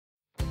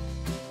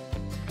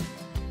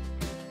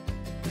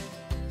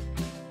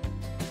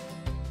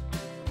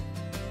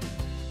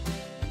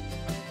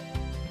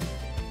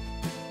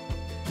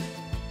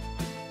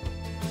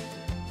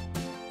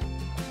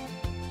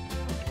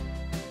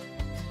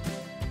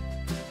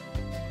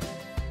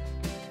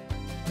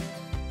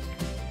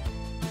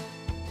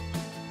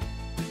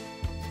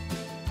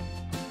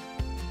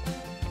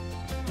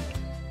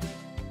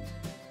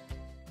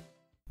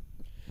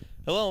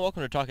Hello and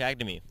welcome to Talk Ag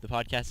to Me, the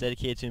podcast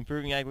dedicated to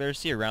improving ag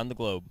literacy around the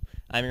globe.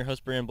 I'm your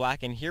host, Brandon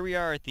Black, and here we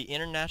are at the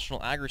International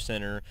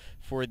Agricenter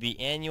for the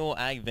annual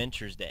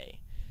Agventure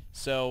Day.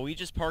 So we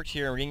just parked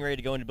here and we're getting ready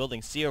to go into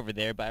Building C over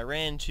there, but I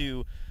ran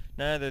into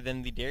none other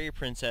than the dairy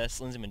princess,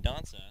 Lindsay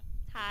Mendonça.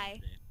 Hi.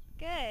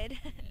 Good.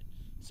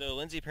 So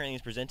Lindsay apparently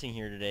is presenting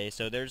here today.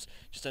 So there's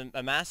just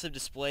a massive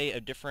display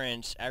of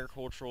different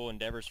agricultural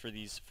endeavors for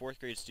these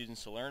fourth grade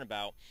students to learn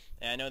about.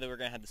 And I know that we're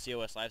going to have the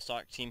COS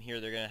livestock team here.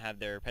 They're going to have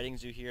their petting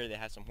zoo here. They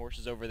have some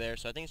horses over there.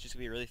 So I think it's just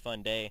going to be a really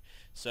fun day.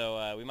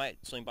 So we might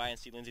swing by and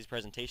see Lindsay's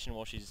presentation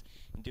while she's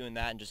doing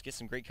that and just get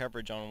some great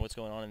coverage on what's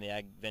going on in the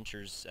Ag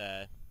Ventures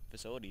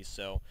facilities.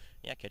 So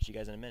yeah, catch you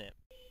guys in a minute.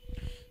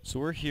 So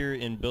we're here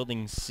in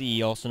Building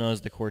C, also known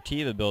as the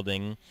Cortiva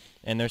building,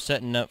 and they're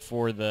setting up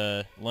for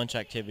the lunch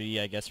activity,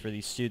 I guess, for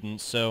these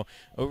students. So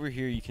over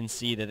here you can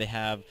see that they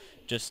have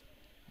just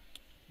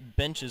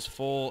benches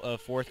full of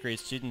fourth grade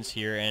students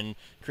here, and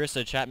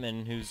Krista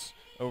Chapman, who's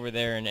over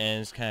there and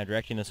is kind of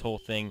directing this whole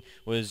thing,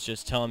 was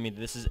just telling me that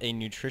this is a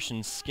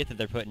nutrition skit that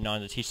they're putting on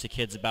to teach the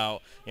kids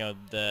about, you know,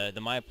 the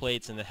My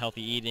Plates and the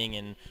healthy eating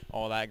and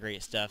all that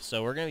great stuff.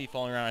 So we're going to be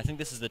following around. I think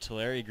this is the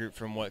Tulare group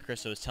from what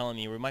Krista was telling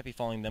me. We might be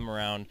following them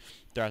around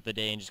throughout the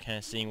day and just kind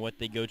of seeing what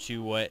they go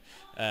to, what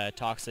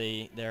talks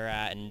they're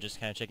at, and just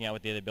kind of checking out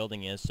what the other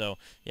building is. So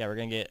yeah, we're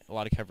going to get a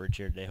lot of coverage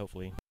here today,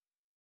 hopefully.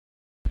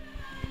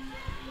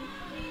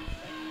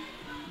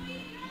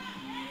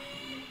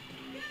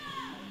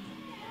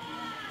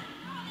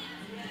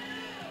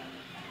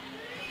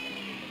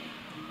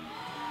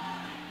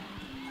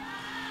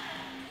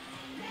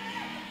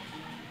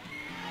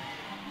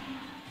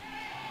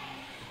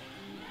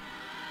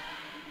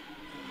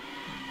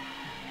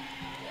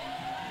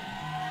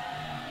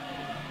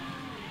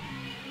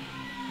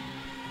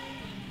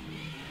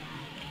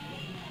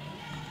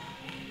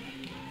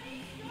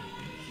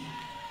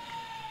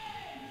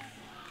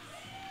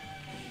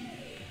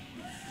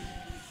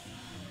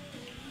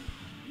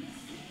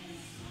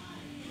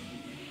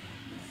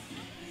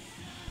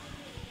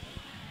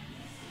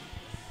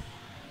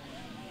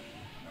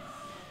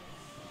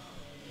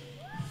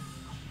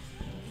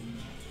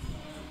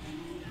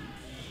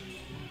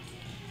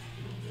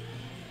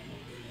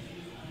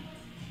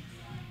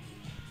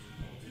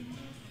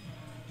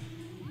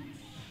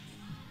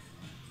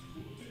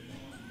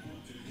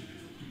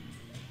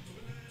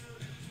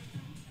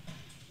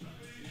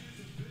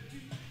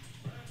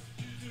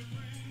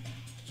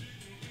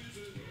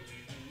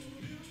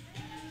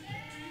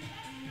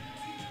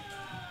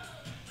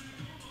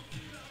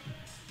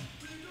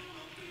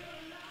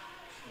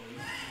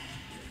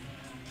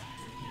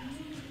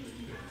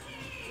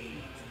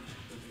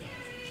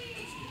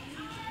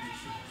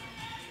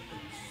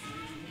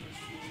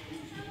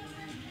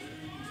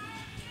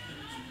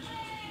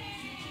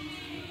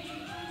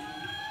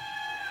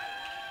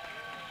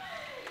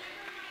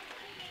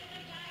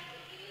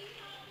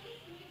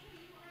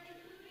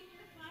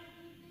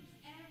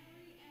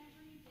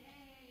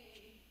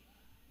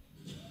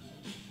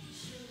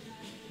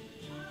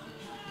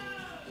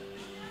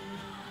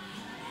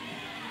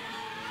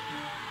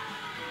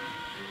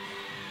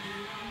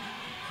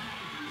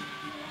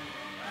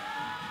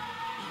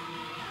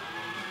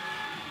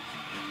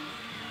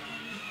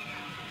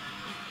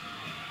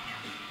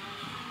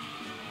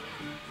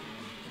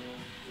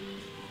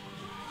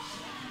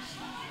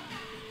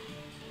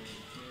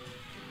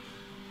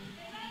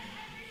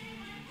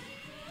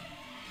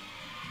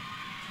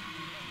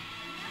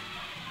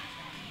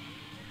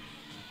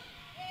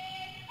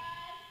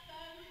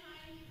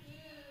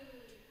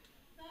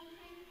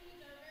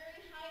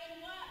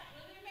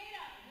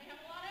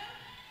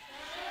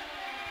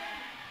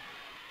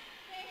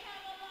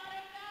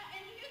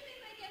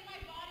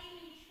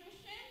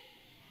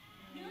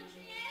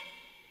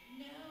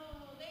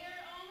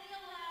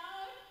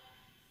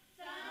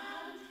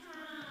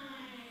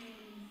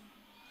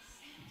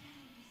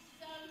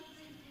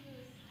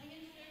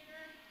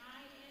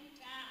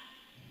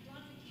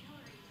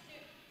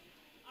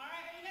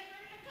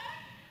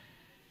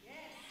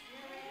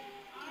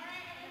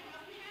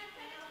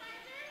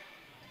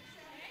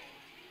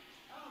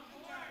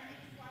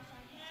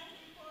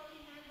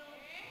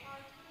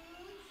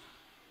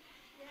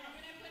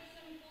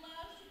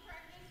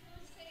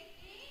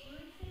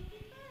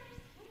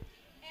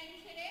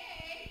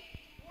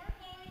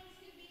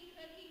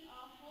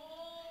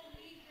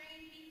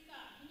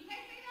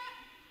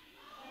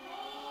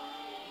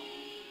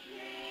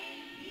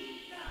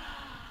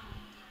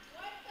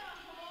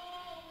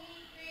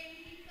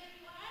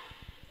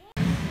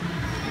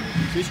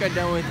 So we just got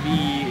done with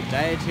the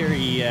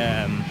dietary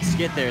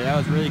skit there. That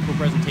was a really cool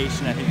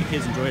presentation. I think the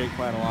kids enjoyed it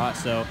quite a lot.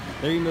 So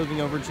they're moving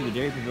over to the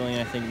Dairy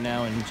Pavilion, I think,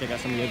 now and check out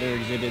some of the other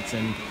exhibits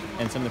and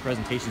some of the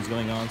presentations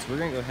going on. So we're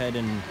going to go ahead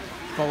and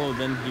follow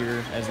them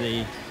here as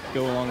they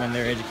go along on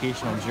their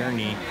educational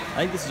journey. I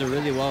think this is a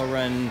really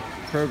well-run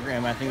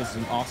program. I think this is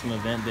an awesome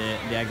event that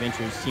the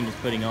Agventures team is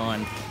putting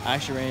on. I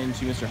actually ran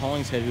into Mr.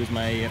 Hollingshead, who's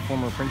my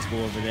former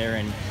principal over there,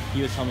 and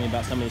he was telling me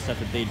about some of the stuff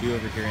that they do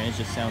over here, and it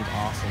just sounds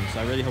awesome. So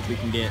I really hope we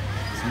can get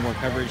some more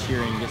coverage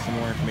here and get some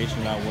more information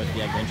about what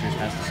the Agventures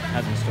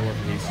has in store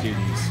for these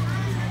students.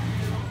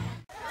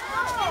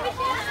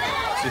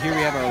 So here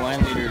we have our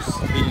line leaders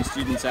leading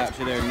students out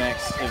to their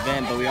next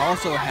event, but we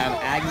also have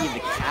Aggie the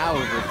cow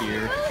over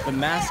here, the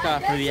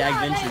mascot for the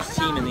Agventures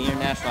team in the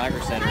International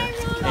Agricenter,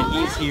 and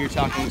he's here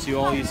talking to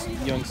all these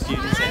young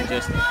students and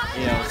just,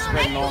 you know,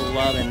 spreading all the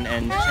love and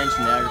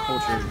attention that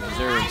agriculture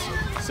deserves.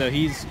 So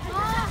he's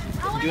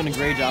doing a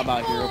great job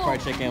out here. We'll probably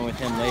check in with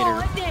him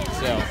later.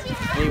 So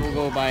maybe we'll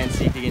go by and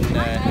see if he can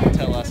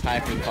tell us hi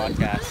for the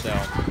podcast. So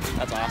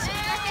that's awesome.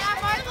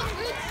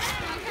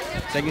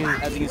 So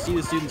as you can see,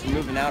 the students are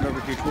moving out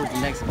over here towards the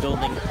next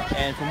building,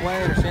 and from what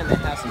I understand, they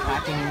have some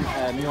packing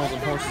mules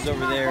and horses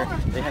over there.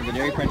 They have the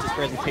Dairy Apprentice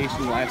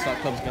presentation. The Livestock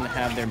Club's going to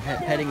have their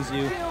petting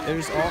zoo.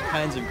 There's all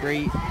kinds of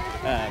great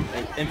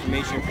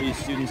information for these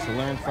students to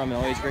learn from, and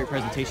all these great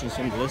presentations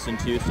for them to listen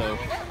to. So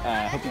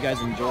I hope you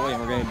guys enjoy,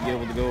 and we're going to be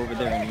able to go over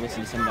there and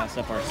listen to some of that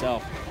stuff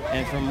ourselves.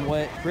 And from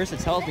what Carissa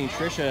tells me,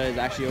 Trisha is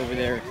actually over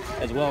there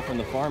as well from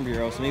the Farm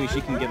Bureau, so maybe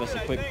she can give us a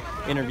quick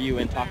interview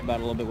and talk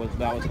about a little bit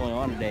about what's going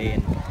on today,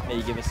 and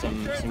maybe give us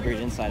some great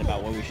insight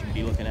about what we should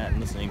be looking at and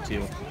listening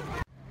to.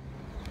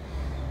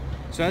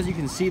 So as you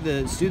can see,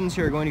 the students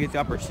here are going to get the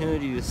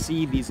opportunity to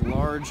see these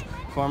large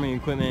farming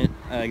equipment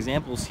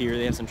examples here.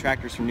 They have some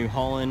tractors from New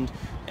Holland,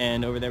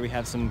 and over there we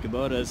have some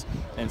Kubotas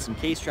and some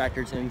case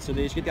tractors, and so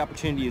they just get the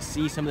opportunity to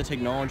see some of the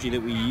technology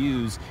that we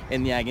use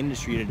in the ag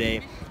industry today.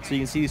 So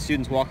you can see the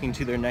students walking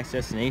to their next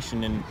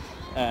destination, and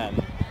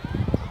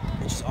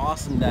it's just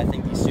awesome that I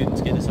think these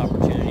students get this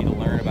opportunity to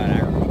learn about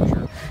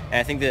agriculture. And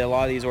I think that a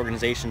lot of these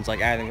organizations like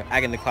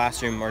Ag in the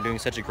Classroom are doing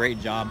such a great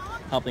job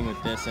helping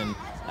with this, and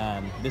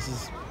this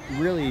is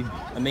really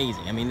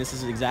amazing. I mean, this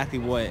is exactly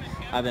what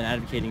I've been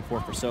advocating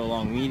for so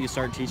long. We need to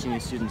start teaching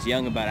these students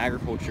young about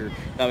agriculture.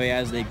 That way,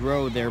 as they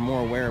grow, they're more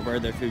aware of where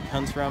their food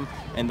comes from,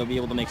 and they'll be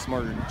able to make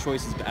smarter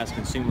choices as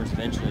consumers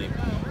eventually.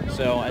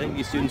 So I think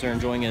these students are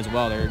enjoying it as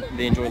well.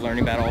 They enjoy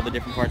learning about all the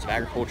different parts of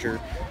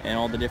agriculture and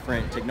all the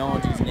different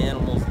technologies and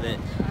animals that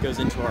goes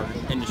into our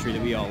industry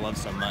that we all love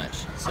so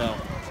much. So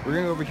we're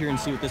going to go over here and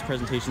see what this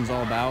presentation is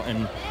all about,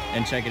 and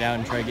check it out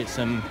and try to get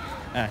some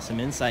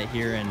insight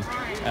here, and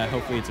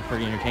hopefully it's a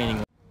pretty entertaining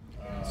one.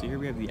 So here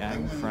we have the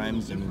Ag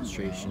Crimes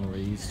Demonstration, where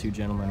these two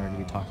gentlemen are going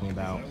to be talking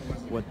about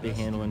what they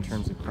handle in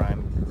terms of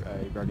crime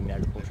regarding the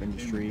agriculture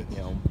industry, you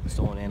know,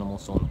 stolen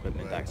animals, stolen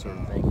equipment, that sort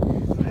of thing,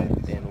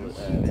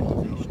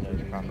 vandalization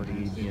of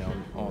property, you know,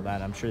 all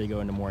that. I'm sure they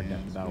go into more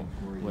depth about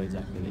what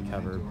exactly they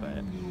cover,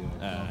 but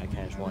I kind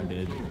of just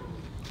wanted to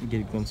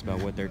get a glimpse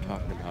about what they're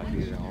talking about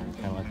here. I'll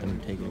kind of let them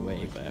take it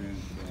away, but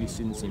these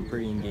students seem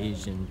pretty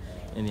engaged in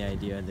the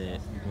idea that, you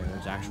know,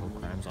 there's actual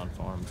crimes on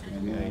farms. I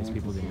guess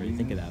people didn't really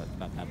think about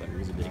that, but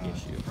it is a big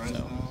issue.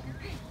 So.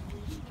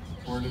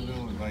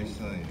 Porterville and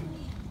Visalia,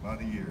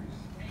 about a year.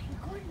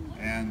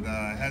 And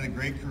I had a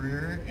great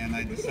career, and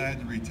I decided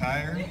to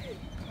retire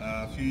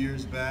a few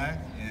years back,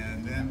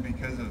 and then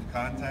because of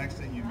contacts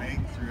that you make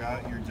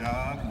throughout your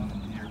job and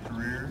your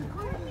career,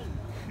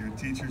 your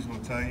teachers will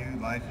tell you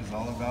life is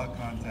all about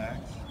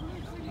contacts.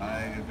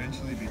 I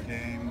eventually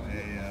became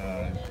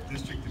a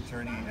district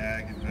attorney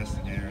ag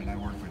investigator, and I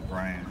work with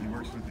Brian. He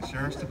works with the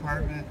Sheriff's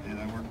Department, and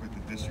I work with the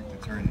district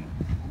attorney.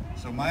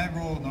 So my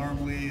role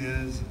normally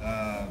is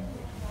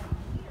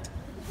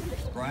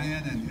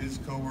Brian and his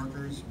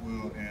co-workers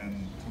will,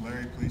 and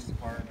Tulare Police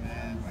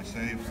Department,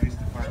 Visalia Police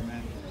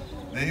Department,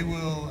 they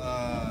will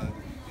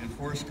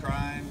enforce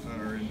crime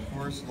or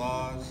enforce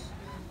laws,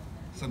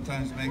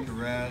 sometimes make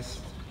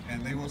arrests,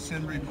 and they will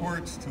send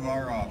reports to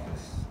our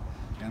office.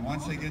 And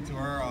once they get to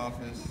our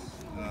office,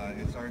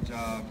 it's our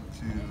job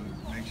to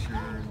make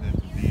sure that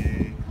the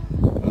VA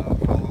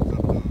follows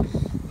up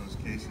those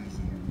cases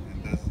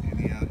and does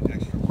any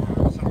extra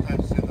work.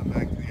 Sometimes send them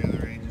back to the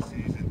other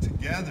agencies, and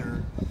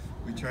together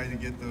we try to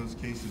get those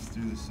cases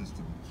through the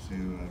system to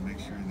make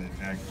sure that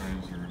ag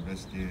crimes are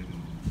investigated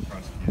and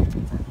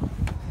prosecuted.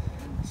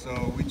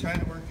 So we try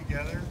to work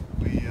together.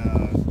 We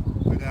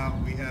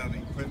we have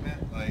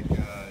equipment like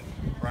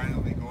Brian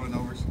will be going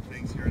over some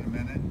things here in a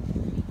minute.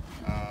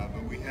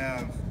 But we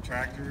have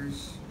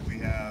tractors, we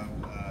have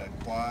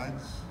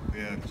quads, we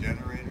have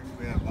generators,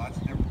 we have lots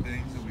of different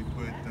things that we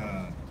put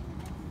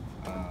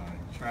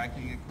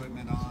tracking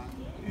equipment on,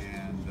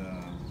 and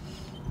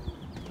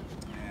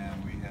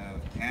we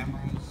have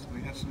cameras,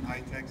 we have some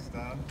high-tech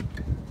stuff,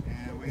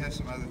 and we have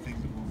some other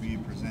things that we'll be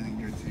presenting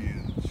here to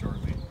you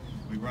shortly.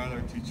 We brought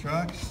our 2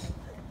 trucks.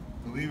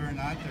 Believe it or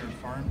not, they're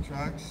farm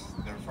trucks.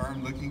 They're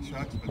farm-looking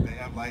trucks, but they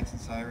have lights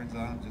and sirens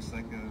on them, just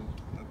like a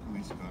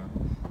police car.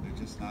 They're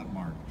just not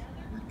marked.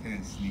 We're kind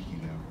of sneaky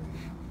that way.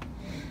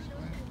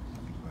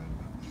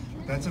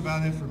 But that's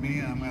about it for me,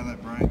 and I'm going to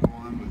let Brian go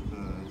on with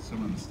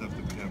some of the stuff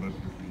that we have up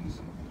here for you to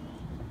see.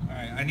 All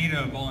right, I need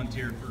a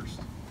volunteer first.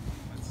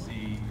 Let's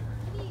see.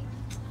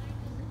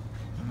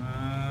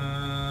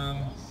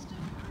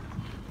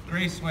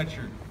 Gray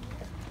sweatshirt.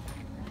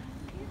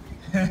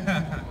 Come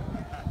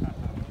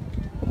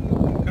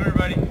here,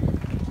 buddy.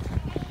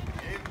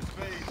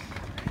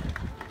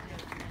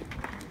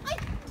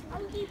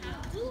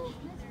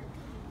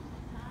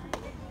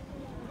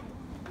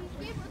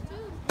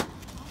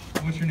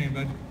 What's your name,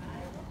 bud?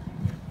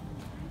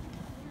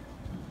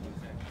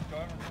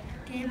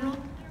 Gabriel.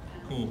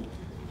 Cool.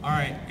 All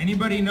right.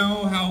 Anybody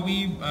know how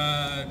we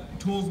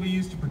tools we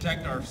use to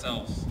protect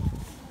ourselves?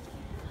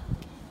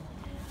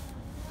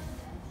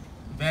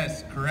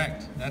 Vest,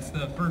 correct. That's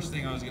the first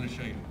thing I was going to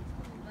show you.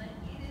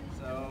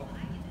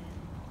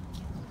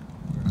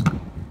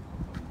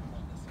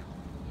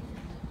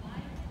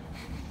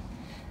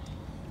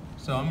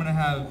 So I'm going to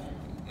have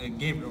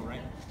Gabriel,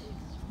 right?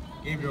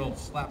 Gabriel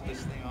slap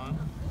this thing on.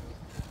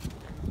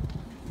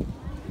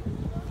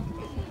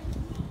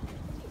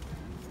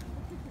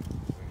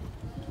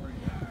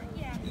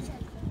 It's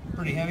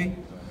pretty heavy.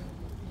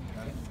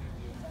 Got it?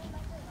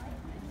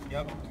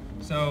 Yep.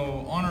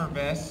 So on our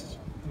vest,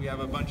 we have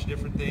a bunch of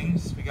different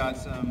things. We got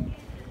some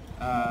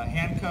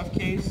handcuff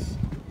case,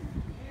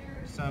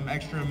 some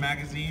extra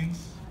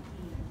magazines,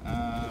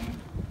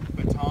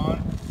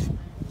 baton.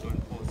 Go ahead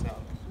and pull this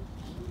out.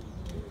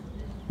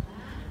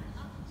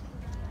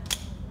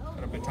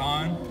 Got a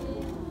baton,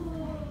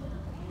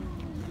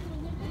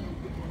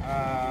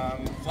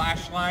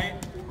 flashlight,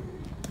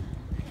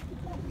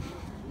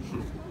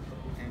 and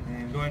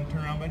then go ahead and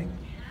turn around, buddy.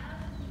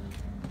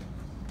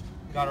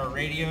 Got our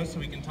radio so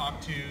we can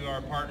talk to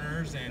our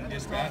partners and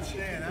dispatch.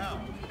 Staying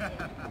out.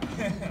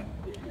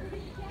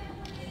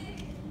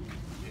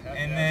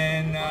 And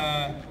then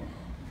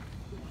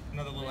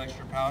another little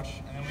extra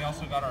pouch. And then we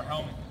also got our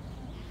helmet.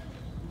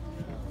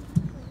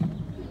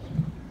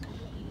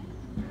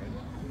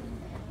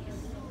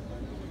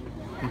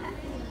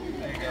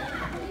 There you go.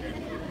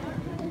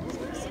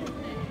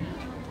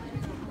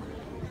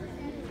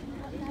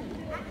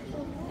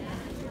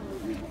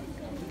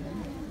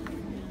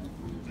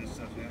 Is this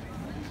stuff heavy?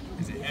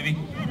 Is it heavy?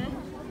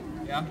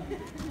 Yeah?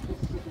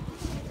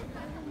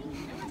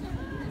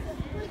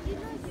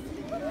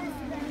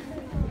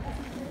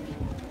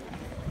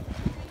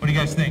 What do you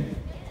guys think?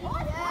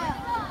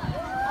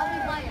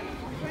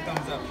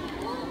 Thumbs up.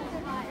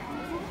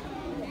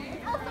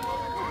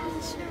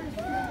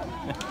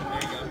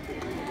 There you go.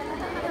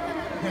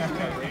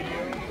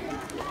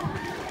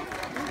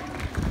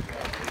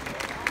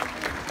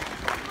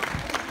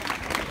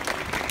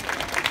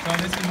 So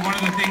this is one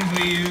of the things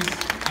we use.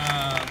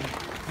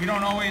 We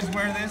don't always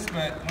wear this,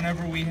 but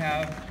whenever we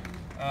have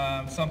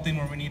something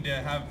where we need to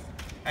have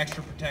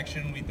extra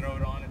protection, we throw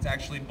it on. It's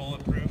actually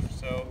bulletproof,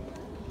 so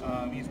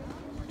he's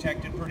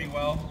protected pretty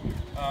well.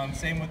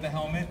 Same with the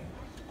helmet.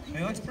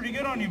 It looks pretty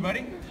good on you,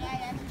 buddy.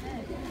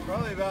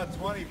 Probably about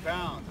 20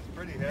 pounds. It's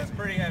pretty heavy. It's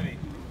pretty heavy.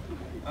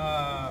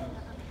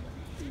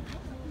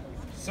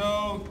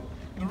 So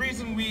the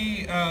reason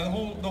we, the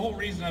whole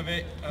reason of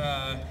it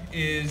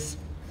is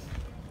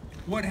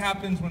what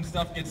happens when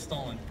stuff gets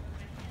stolen.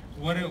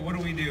 What do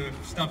we do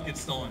if stuff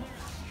gets stolen?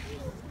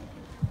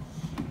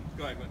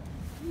 Go ahead, bud.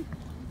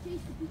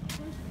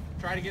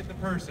 Try to get the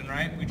person,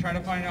 right? We try to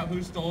find out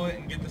who stole it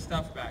and get the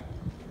stuff back.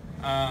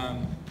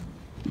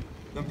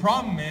 The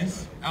problem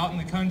is, out in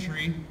the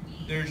country,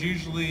 there's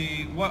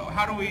usually,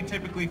 how do we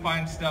typically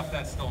find stuff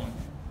that's stolen?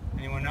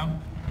 Anyone know?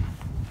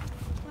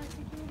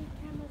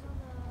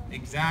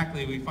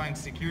 Exactly, we find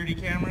security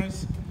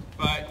cameras,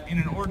 but in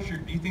an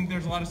orchard, do you think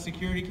there's a lot of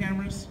security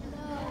cameras?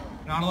 No.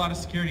 Not a lot of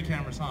security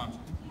cameras, huh?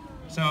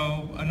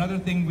 So another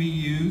thing we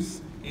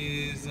use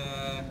is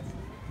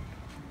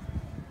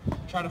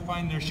try to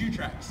find their shoe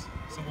tracks.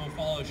 So we'll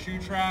follow shoe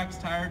tracks,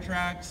 tire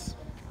tracks,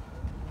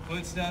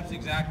 footsteps,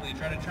 exactly.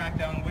 Try to track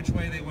down which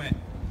way they went.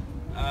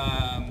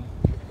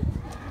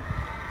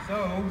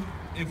 So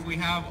if we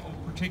have a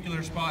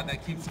particular spot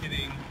that keeps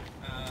getting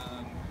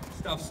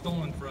stuff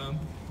stolen from,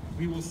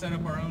 we will set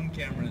up our own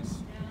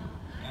cameras,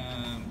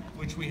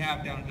 which we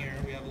have down here.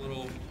 We have a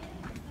little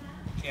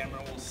camera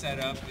we'll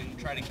set up and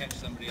try to catch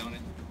somebody on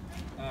it.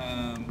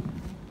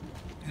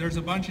 There's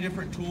a bunch of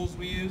different tools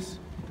we use.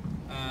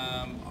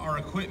 Our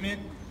equipment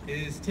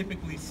is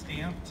typically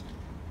stamped,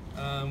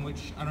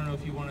 which I don't know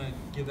if you want to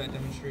give that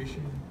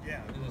demonstration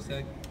in a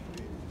sec.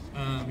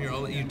 Here,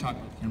 I'll let you talk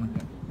about the camera.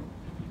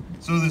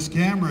 So this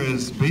camera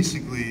is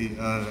basically,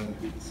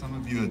 some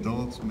of you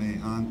adults may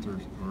hunt or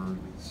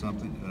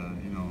something,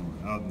 you know,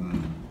 out in the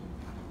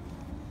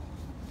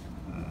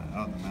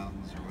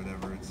mountains or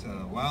whatever. It's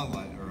a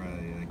wildlife or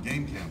a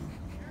game camera.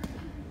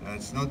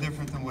 It's no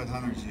different than what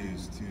hunters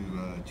use to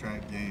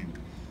track game.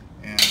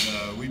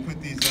 And we put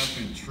these up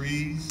in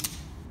trees.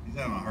 He's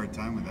having a hard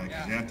time with that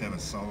because you have to have a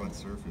solid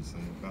surface. I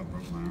about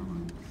broke my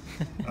arm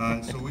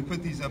on. So we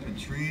put these up in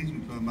trees, we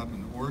put them up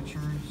in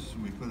orchards,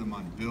 we put them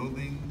on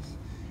buildings,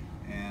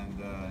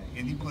 and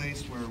any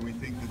place where we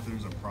think that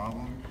there's a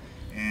problem.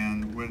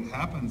 And what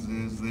happens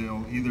is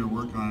they'll either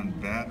work on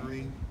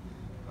battery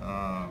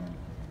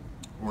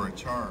or a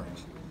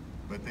charge.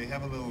 but they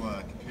have a little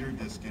computer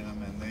disc in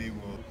them, and they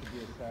will...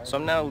 So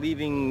I'm now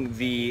leaving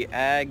the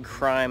ag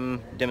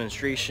crime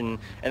demonstration,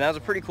 and that was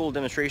a pretty cool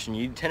demonstration.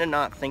 You tend to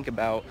not think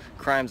about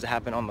crimes that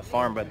happen on the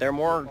farm, but they're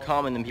more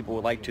common than people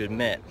would like to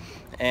admit.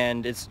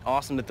 And it's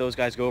awesome that those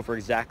guys go over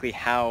exactly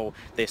how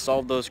they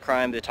solved those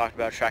crimes. They talked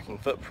about tracking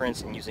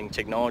footprints and using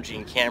technology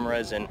and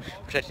cameras and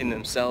protecting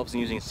themselves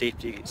and using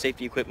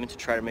safety equipment to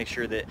try to make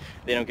sure that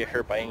they don't get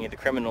hurt by any of the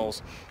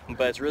criminals.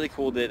 But it's really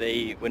cool that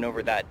they went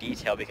over that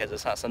detail, because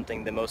it's not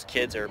something that most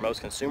kids or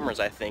most consumers,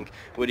 I think,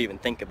 would even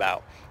think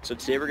about. So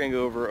today we're going to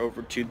go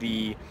over to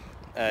the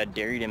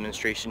dairy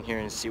demonstration here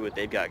and see what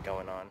they've got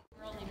going on.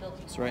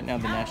 So right now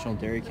the National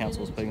Dairy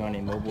Council is putting on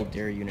a mobile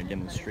dairy unit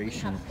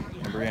demonstration,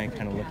 and we're going to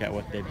kind of look at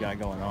what they've got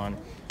going on.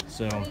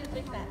 So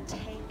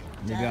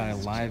they've got a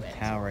live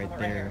cow right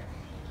there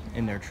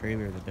in their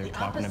trailer that they're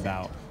talking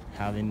about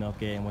how they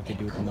milk it and what they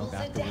do with the milk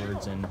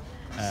afterwards, and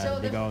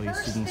they've got all these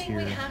students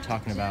here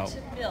talking about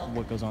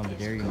what goes on in the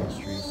dairy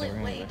industry. So we're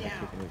going to take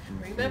a look.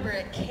 Remember,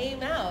 it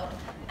came out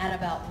at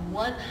about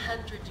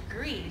 100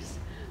 degrees,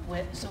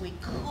 so we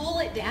cool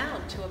it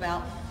down to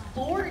about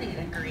 40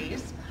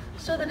 degrees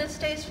so that it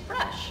stays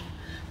fresh.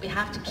 We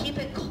have to keep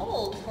it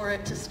cold for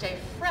it to stay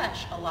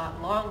fresh a lot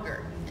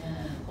longer.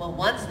 Well,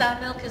 once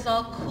that milk is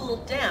all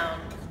cooled down,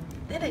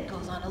 then it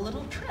goes on a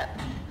little trip.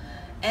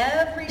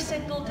 Every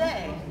single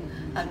day,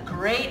 a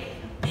great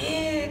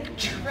big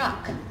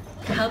truck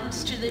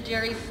comes to the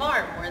dairy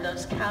farm where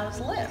those cows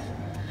live.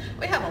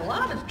 We have a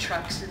lot of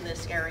trucks in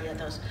this area,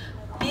 those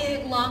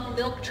big long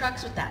milk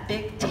trucks with that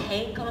big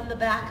tank on the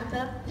back of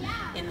them.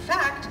 In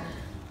fact,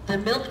 the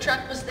milk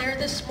truck was there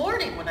this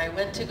morning when I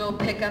went to go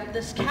pick up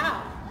this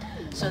cow.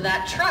 So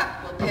that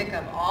truck will pick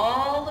up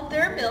all of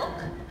their milk,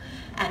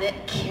 and it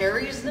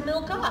carries the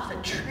milk off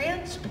and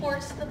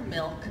transports the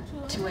milk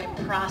to a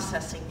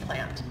processing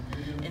plant.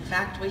 In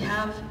fact, we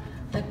have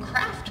the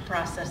Kraft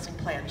processing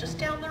plant just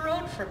down the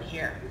road from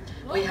here.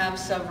 We have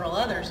several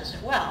others as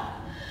well.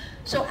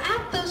 So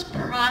at those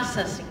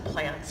processing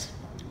plants,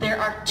 there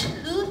are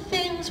two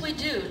things we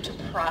do to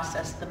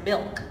process the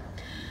milk.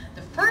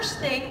 The first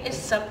thing is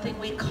something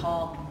we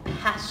call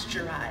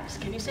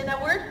pasteurize. Can you say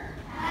that word?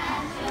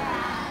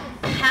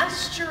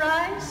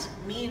 Pasteurize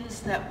means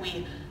that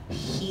we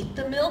heat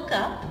the milk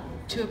up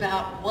to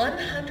about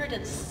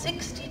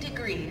 160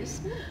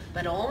 degrees,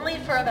 but only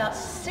for about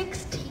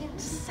 16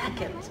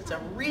 seconds. It's a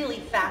really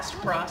fast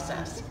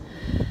process.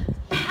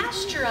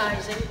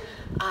 Pasteurizing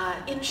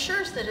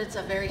ensures that it's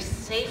a very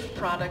safe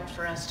product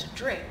for us to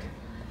drink.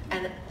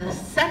 And the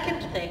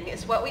second thing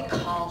is what we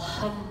call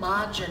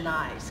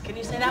homogenize. Can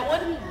you say that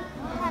one?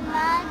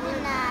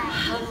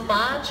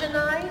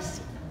 Homogenize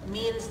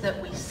means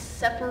that we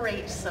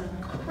separate some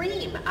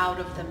cream out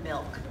of the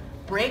milk,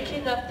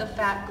 breaking up the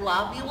fat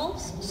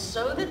globules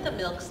so that the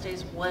milk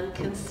stays one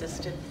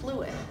consistent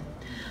fluid.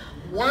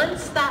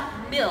 Once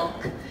that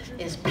milk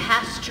is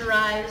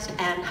pasteurized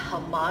and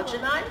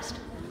homogenized,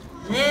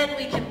 then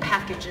we can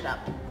package it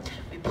up.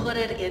 We put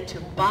it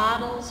into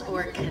bottles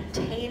or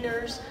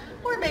containers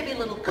or maybe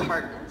little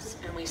cartons,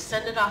 and we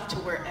send it off to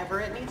wherever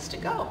it needs to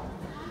go.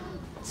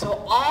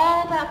 So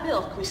all that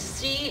milk we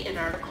see in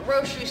our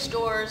grocery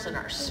stores and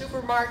our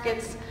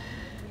supermarkets,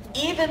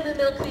 even the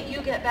milk that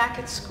you get back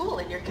at school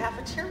in your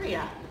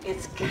cafeteria,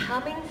 it's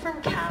coming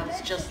from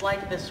cows just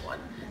like this one.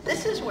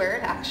 This is where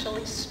it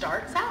actually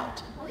starts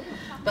out.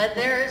 But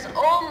there is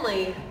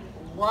only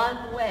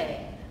one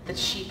way that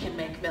she can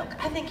make milk.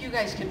 I think you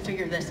guys can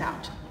figure this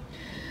out.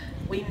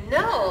 We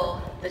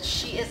know that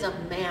she is a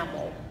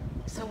mammal.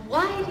 So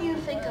why do you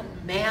think a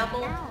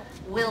mammal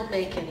will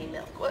make any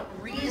milk? What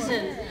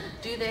reason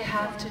do they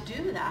have to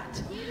do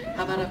that?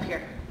 How about up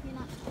here?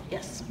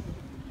 Yes.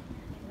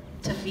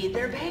 To feed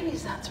their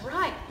babies, that's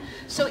right.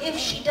 So if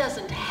she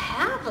doesn't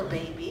have a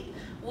baby,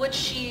 would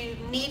she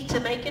need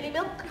to make any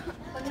milk?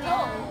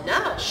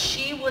 No,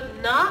 she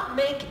would not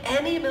make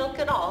any milk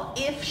at all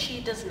if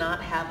she does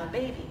not have a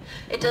baby.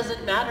 It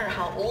doesn't matter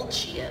how old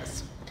she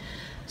is.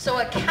 So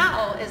a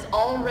cow is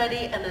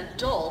already an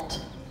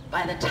adult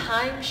by the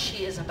time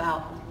she is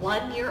about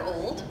 1 year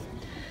old.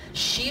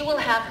 She will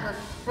have her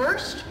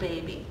first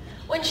baby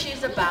when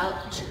she's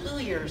about 2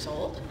 years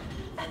old,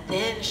 and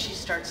then she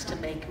starts to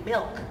make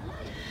milk.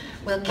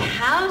 Well,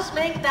 cows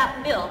make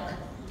that milk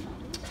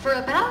for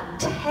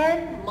about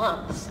 10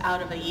 months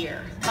out of a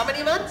year. How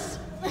many months?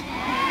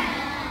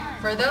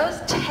 For those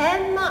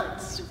 10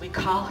 months, we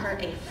call her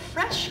a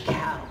fresh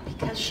cow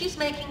because she's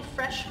making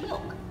fresh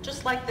milk,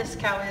 just like this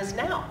cow is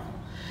now.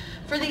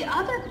 For the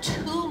other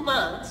 2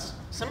 months,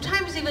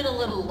 sometimes even a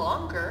little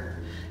longer,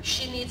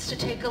 she needs to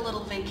take a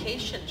little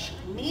vacation. She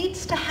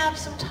needs to have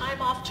some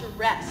time off to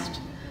rest.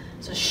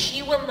 So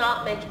she will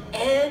not make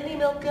any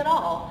milk at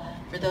all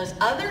for those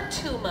other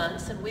 2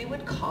 months, and we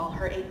would call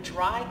her a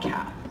dry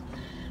cow.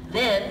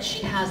 Then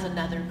she has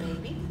another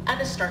baby, and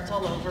it starts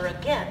all over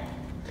again.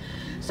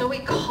 So we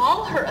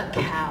call her a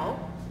cow,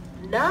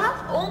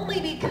 not only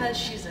because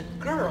she's a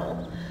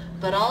girl,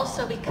 but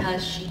also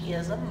because she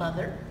is a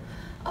mother.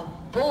 A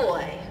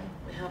boy,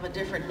 we have a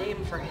different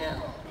name for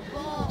him.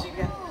 Did you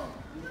get?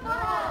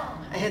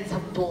 It's a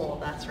bull,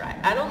 that's right. right.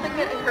 I don't think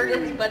I heard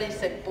anybody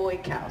say boy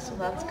cow, so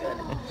that's good.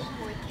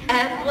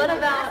 And what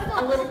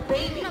about a little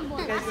baby?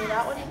 You guys know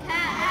that one?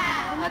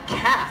 A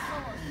calf.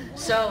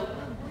 So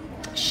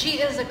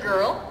she is a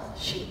girl.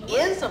 She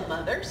is a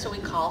mother, so we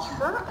call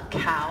her a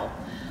cow.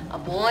 A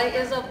boy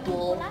is a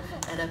bull,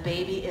 and a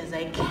baby is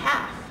a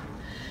calf.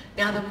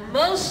 Now, the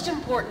most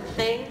important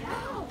thing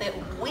that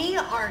we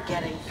are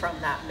getting from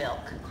that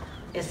milk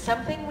is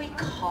something we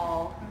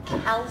call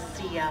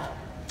calcium.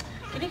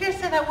 Can you guys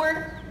say that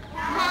word?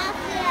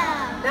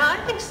 Calcium. Now,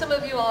 I think some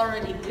of you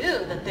already knew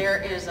that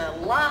there is a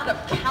lot of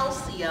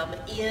calcium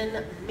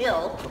in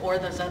milk or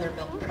those other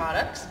milk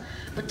products.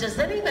 But does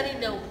anybody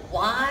know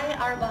why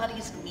our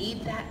bodies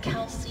need that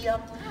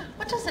calcium?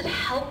 What does it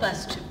help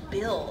us to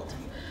build?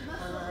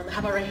 How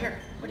about right here?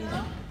 What do you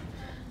think?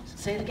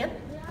 Say it again.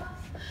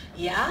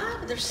 Yeah,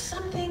 there's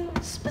something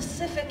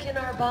specific in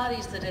our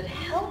bodies that it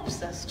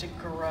helps us to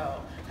grow.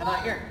 How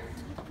about here?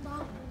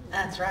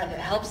 That's right, it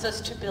helps us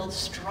to build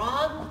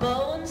strong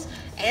bones,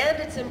 and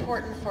it's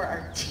important for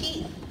our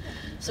teeth.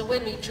 So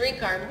when we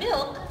drink our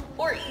milk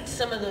or eat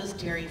some of those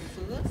dairy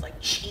foods like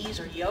cheese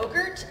or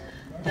yogurt,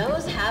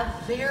 those have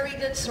very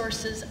good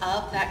sources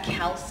of that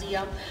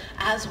calcium,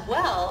 as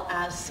well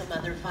as some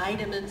other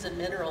vitamins and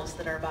minerals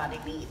that our body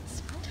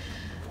needs.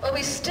 But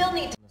we still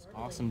need to...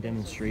 Awesome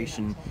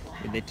demonstration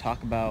where they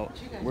talk about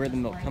where the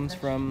milk comes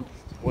from,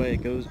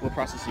 what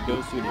process it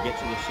goes through to get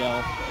to the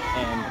shelf,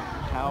 and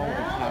how the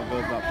cow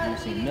goes about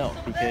producing milk.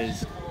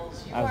 Because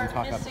as we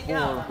talked about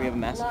before, we have a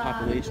massive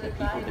population of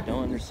people that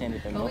don't understand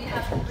that their milk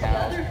comes from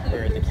cows,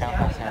 where the cow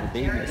has to have a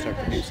baby to start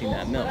producing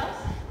that milk.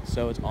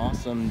 So it's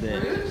awesome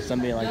that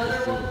somebody like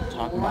this is able to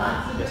talk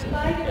about this in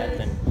depth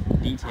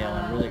and detail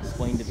and really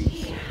explain to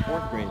these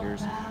fourth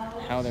graders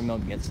how their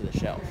milk gets to the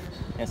shelf.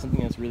 And it's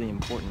something that's really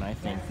important, I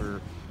think,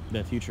 for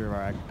the future of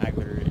our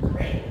agriculture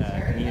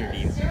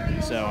community.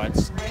 So I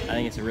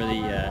think it's a really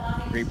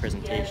great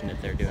presentation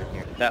that they're doing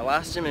here. That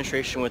last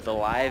demonstration with the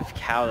live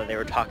cow that they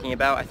were talking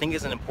about, I think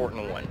is an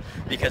important one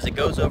because it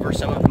goes over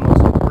some of the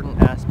most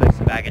important aspects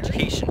of ag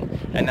education,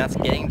 and that's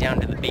getting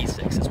down to the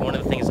basics. It's one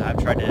of the things that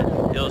I've tried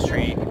to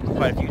illustrate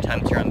quite a few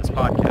times here on this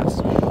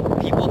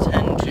podcast. People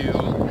tend to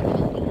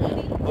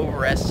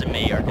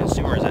overestimate our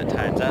consumers at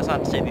times. That's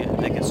not to say that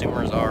the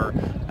consumers are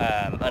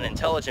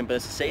unintelligent, but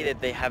it's to say that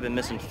they have been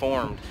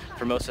misinformed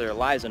for most of their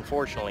lives,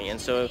 unfortunately.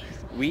 And so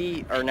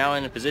we are now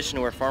in a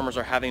position where farmers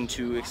are having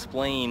to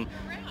explain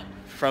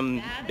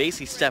from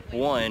basically step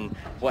one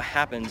what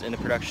happens in the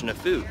production of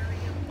food.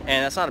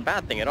 And that's not a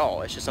bad thing at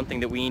all. It's just something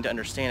that we need to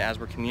understand as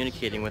we're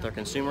communicating with our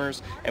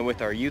consumers and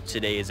with our youth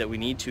today, is that we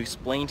need to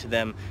explain to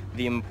them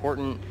the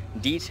important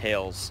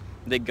details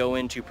that go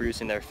into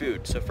producing their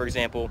food. So for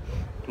example,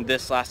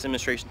 this last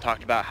demonstration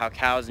talked about how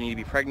cows need to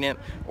be pregnant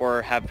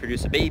or have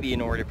produced a baby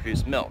in order to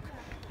produce milk.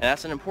 And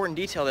that's an important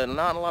detail that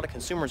not a lot of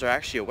consumers are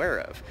actually aware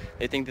of.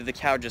 They think that the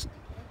cow just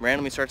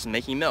randomly starts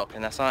making milk,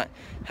 and that's not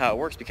how it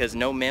works, because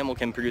no mammal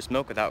can produce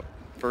milk without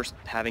first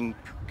having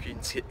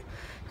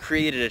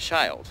created a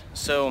child.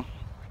 So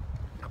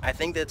I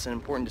think that's an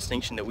important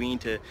distinction that we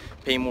need to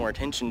pay more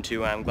attention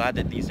to, and I'm glad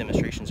that these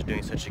demonstrations are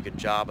doing such a good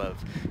job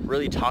of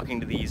really talking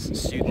to these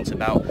students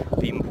about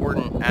the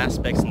important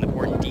aspects and the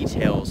important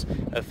details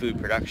of food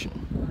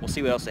production. We'll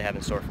see what else they have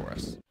in store for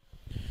us.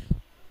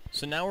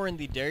 So now we're in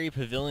the dairy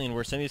pavilion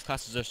where some of these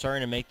classes are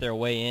starting to make their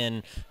way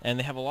in, and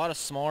they have a lot of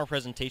smaller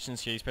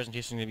presentations here. These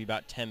presentations are going to be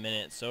about 10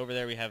 minutes. So over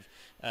there we have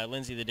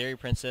Lindsay the Dairy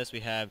Princess, we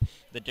have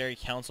the Dairy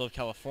Council of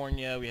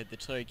California, we have the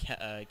Tulare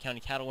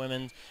County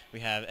Cattlewomen, we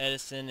have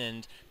Edison,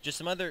 and just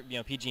some other,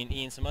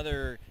 PG&E and some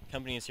other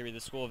companies here with the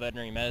School of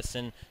Veterinary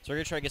Medicine. So we're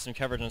going to try to get some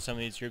coverage on some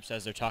of these groups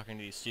as they're talking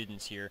to these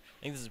students here.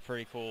 I think this is a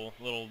pretty cool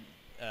little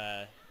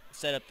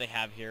setup they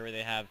have here, where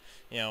they have,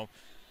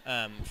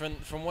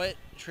 from what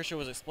Tricia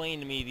was explaining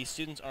to me, these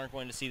students aren't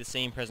going to see the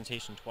same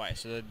presentation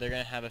twice. So they're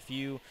going to have a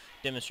few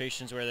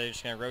demonstrations where they're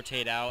just going to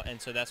rotate out, and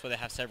so that's why they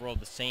have several of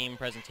the same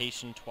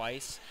presentation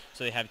twice.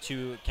 So they have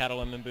 2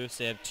 Cattlewomen booths,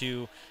 they have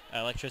 2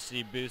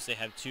 electricity booths, they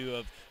have 2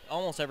 of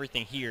almost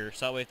everything here.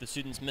 So that way if the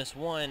students miss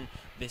one,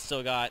 they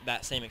still got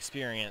that same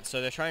experience. So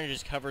they're trying to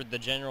just cover the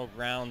general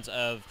grounds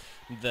of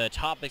the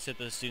topics that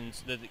the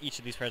students, that each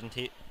of these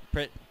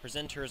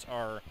presenters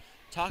are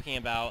talking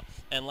about,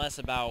 and less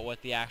about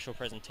what the actual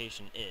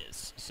presentation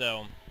is.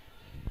 So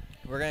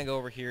we're going to go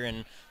over here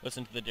and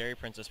listen to the Dairy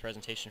Princess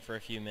presentation for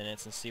a few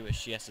minutes and see what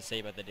she has to say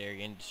about the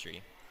dairy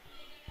industry.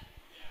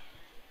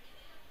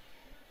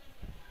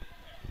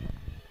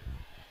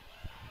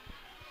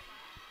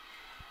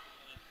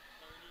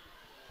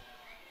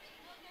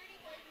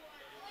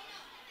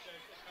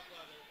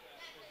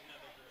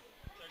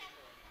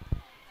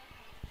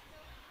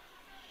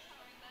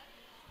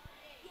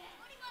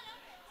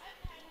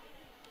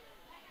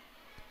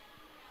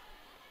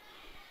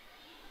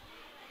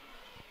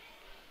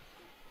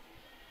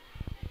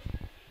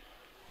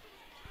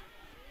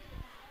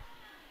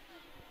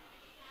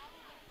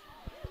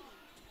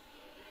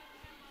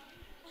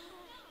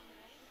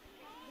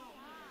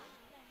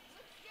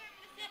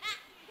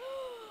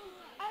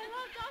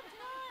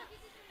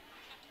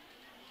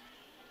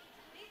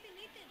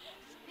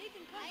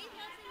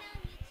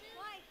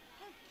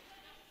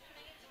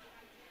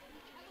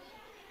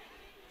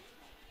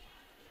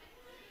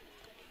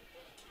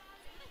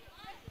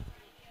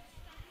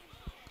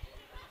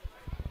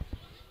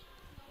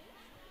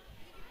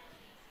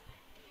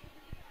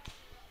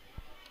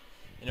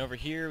 And over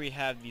here we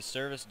have the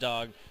service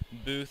dog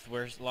booth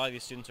where a lot of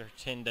these students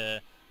tend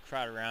to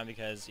crowd around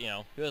because, you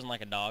know, who doesn't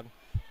like a dog?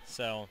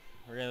 So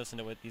we're going to listen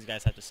to what these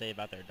guys have to say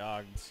about their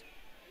dogs.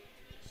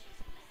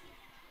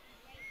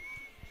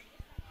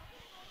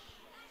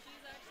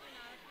 She's actually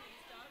not a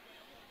police dog, but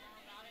you'll hear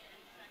more about it in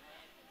a second.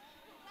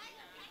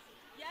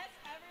 Yes,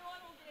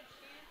 everyone will get a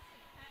chance to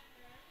pet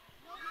her.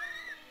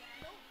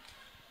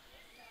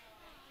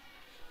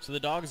 So the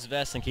dog's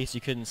vest, in case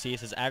you couldn't see, it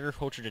says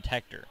agriculture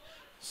detector.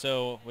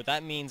 So what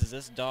that means is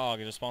this dog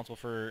is responsible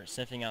for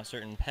sniffing out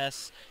certain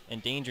pests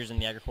and dangers in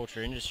the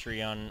agriculture industry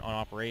on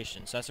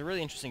operation. So that's a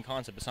really interesting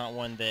concept. It's not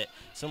one that,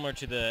 similar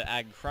to the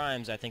ag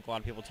crimes, I think a lot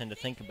of people tend to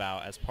think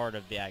about as part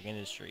of the ag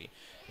industry.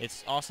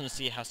 It's awesome to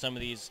see how some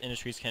of these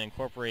industries can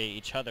incorporate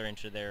each other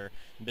into their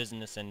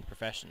business and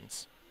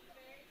professions.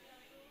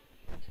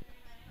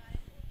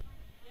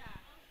 Yeah.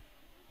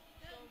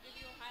 She'll give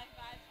you a high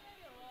five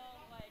today, or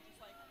we'll just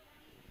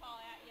call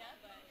at you,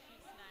 but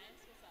she's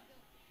nice. What's up?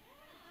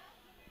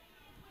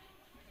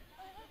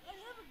 I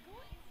have a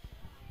goat.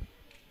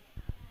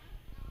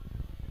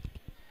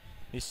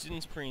 These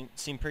students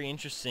seem pretty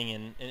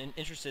interesting and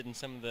interested in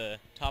some of the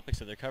topics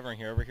that they're covering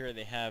here. Over here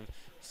they have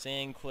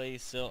sand, clay,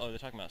 silt. Oh, they're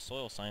talking about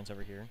soil science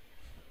over here.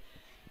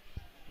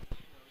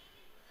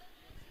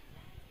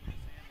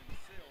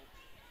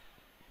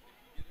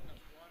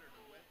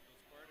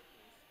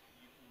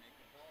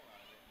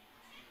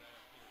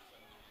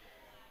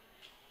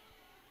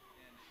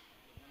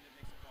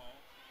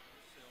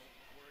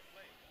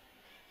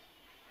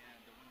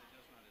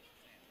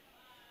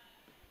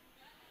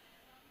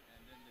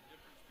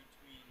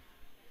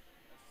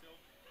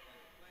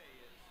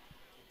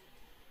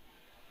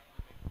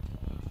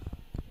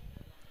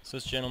 So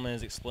this gentleman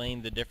has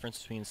explained the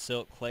difference between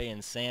silt, clay,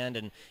 and sand,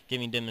 and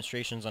giving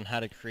demonstrations on how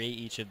to create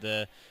each of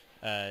the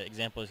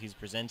examples he's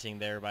presenting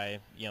there by,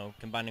 you know,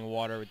 combining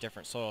water with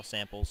different soil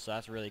samples. So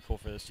that's really cool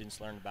for the students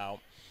to learn about.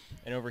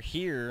 And over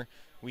here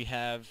we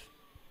have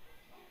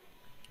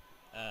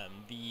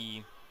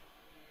the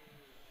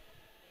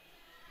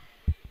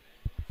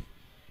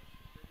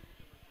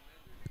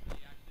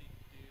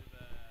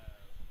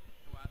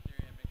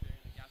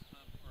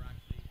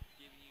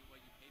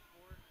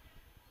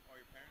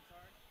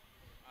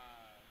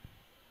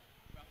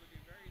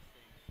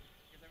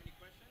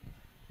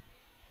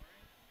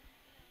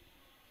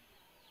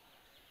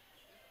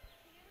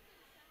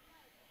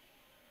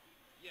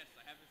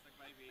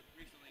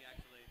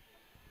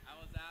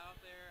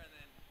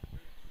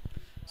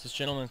So this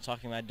gentleman's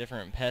talking about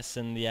different pests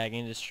in the ag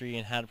industry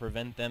and how to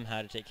prevent them,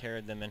 how to take care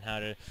of them, and how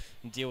to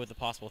deal with the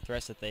possible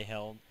threats that they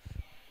held.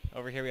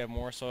 Over here we have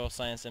more soil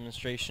science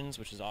demonstrations,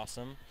 which is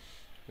awesome.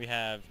 We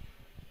have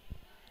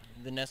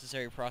the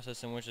necessary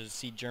process in which a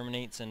seed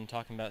germinates and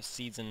talking about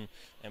seeds and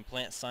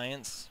plant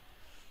science.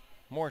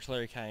 More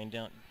artillery kind,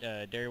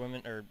 dairy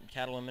women, or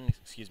cattle women,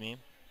 excuse me.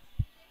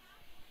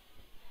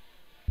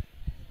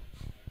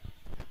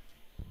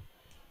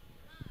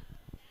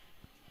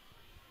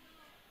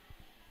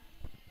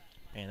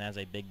 And that's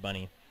a big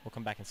bunny. We'll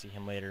come back and see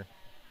him later.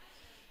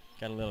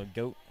 Got a little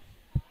goat.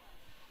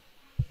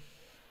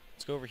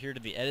 Let's go over here to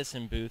the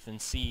Edison booth and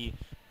see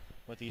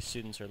what these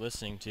students are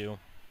listening to.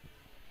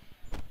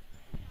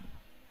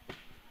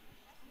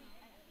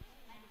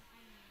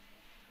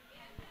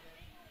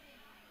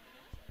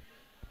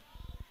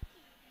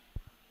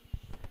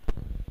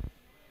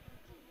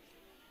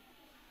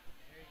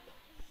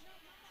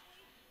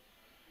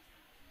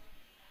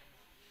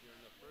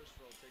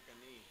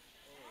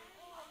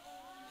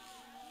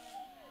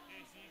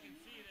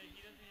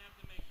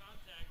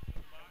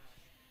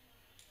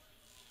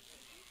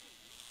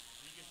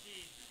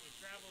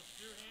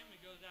 Through him, it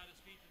goes out his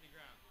feet to the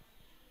ground.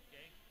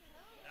 Okay?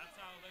 That's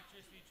how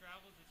electricity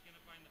travels. It's going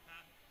to find the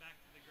path back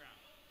to the ground.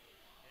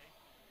 Okay?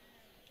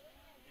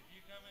 If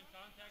you come in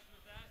contact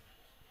with that,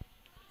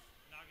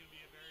 it's not going to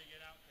be a very good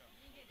outcome.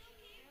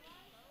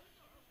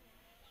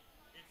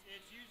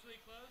 It's usually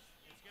close.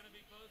 It's going to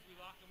be close. We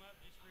lock them up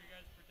just for your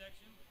guys'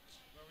 protection.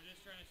 But we're just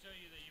trying to show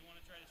you that you want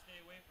to try to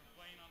stay away from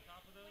playing on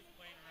top of those,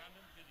 playing around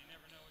them, because you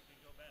never know what can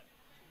go bad.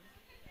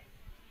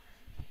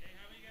 Okay,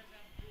 how many guys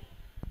have a pool?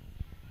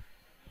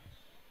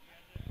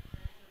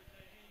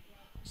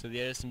 So the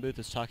Edison booth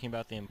is talking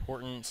about the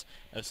importance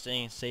of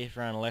staying safe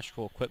around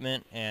electrical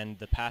equipment and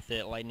the path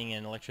that lightning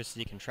and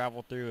electricity can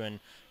travel through, and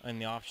on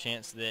the off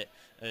chance that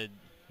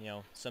you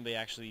know, somebody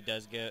actually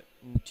does get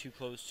too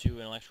close to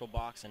an electrical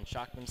box and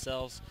shock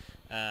themselves.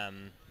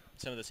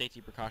 Some of the safety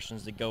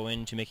precautions that go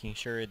into making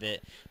sure that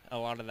a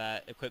lot of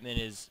that equipment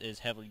is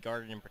heavily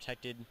guarded and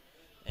protected.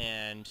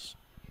 And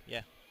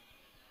yeah,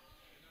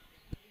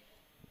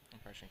 I'm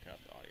probably going to cut out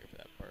the audio for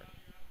that part.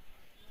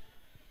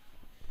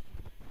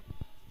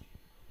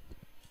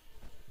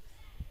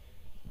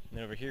 And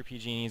then over here,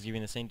 PG&E is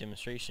giving the same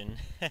demonstration.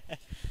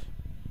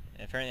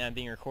 Apparently I'm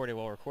being recorded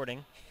while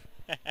recording.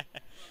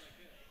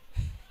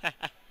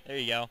 There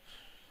you go.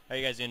 How are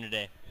you guys doing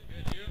today?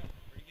 Good, you?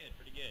 Pretty good,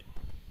 pretty good.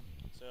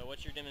 So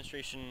what's your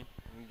demonstration?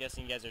 I'm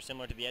guessing you guys are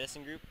similar to the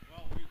Edison group?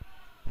 Well, I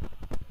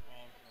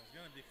was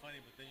going to be funny,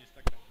 but then you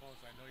stuck the phone,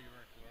 so I know you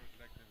weren't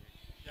correcting me.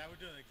 Yeah, we're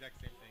doing the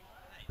exact same thing.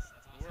 Nice,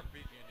 that's awesome. We're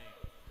PG&E.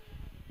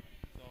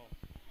 So,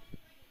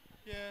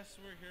 yes,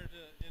 we're here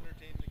to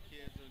entertain the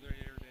kids, or they're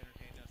here to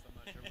entertain us. I'm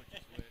not sure which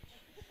is which.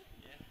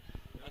 Yeah,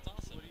 that's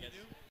awesome. What do you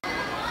do?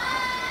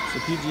 So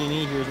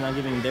PG&E here is now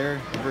giving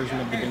their version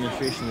of the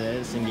demonstration that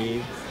Edison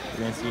gave.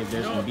 We're going to see if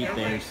there's some beat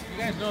theirs.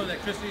 You guys know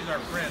electricity is our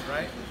friend,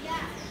 right?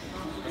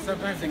 But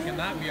sometimes it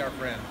cannot be our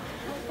friend.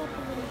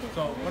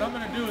 So what I'm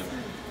going to do is,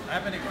 I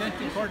have an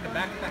extension cord in the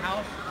back of the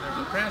house. There's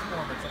a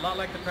transformer. It's a lot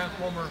like the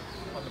transformer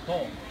on the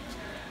pole.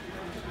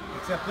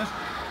 Except this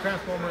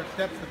transformer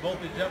steps the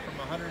voltage up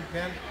from 110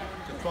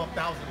 to 12,000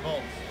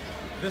 volts.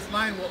 This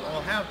line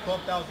will have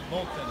 12,000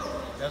 volts in it.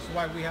 That's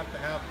why we have to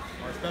have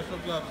our special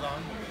gloves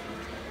on,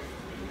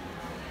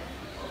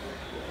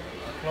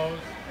 our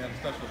clothes, and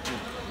special shoes.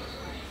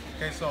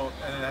 Okay, so,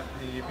 and it has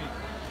to be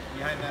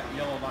behind that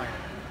yellow line.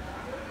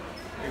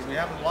 Okay, we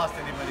haven't lost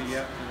anybody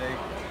yet today,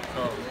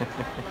 so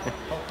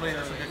hopefully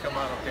this will come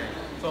out okay.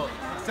 So,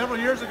 several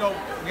years ago,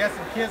 we had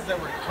some kids that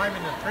were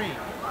climbing the tree.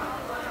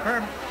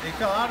 They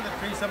fell out of the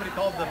tree. Somebody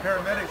called the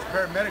paramedics. The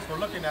paramedics were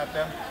looking at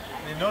them,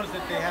 and they noticed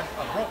that they had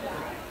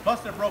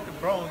plus their broken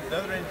bones. The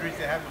other injuries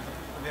they had was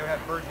they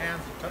had burnt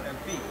hands and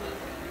feet.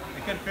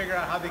 They couldn't figure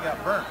out how they got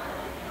burnt.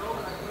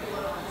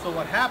 So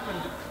what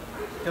happened,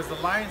 because the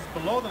lines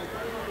below the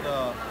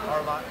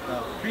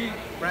tree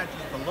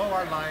branches below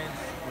our lines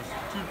was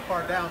too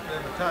far down for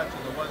them to touch,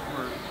 and the ones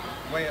were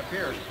way up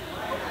here.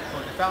 So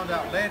what they found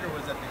out later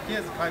was that the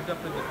kids climbed up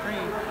in the tree,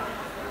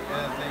 and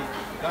as they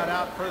got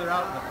out further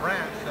out in the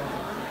branch,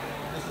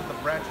 this is the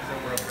branches that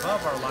were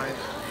above our lines,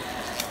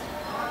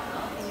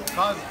 it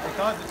caused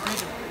the tree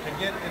to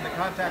get into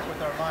contact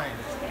with our lines.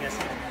 Yes.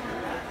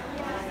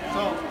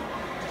 So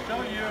to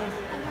show you,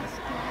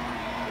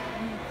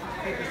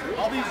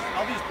 all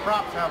these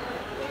props have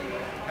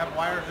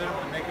wires in them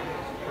to make it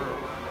for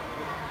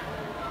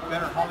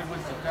better Hollywood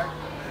effect.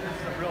 This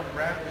is a real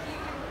branch.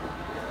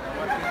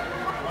 I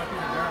want you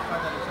to verify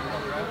that it's a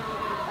real branch.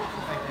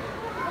 Thank you.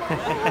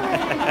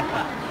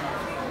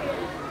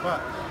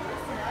 What?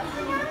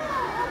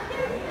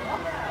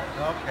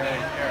 Okay,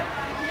 here.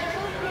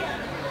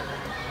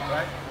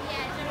 Right?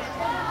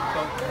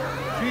 So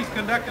trees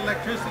conduct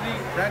electricity,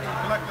 branches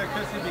collect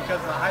electricity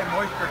because of the high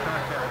moisture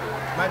content.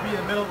 It might be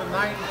in the middle of the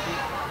night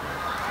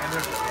and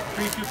there's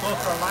trees too close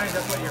to our lines,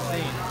 that's what you're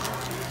seeing.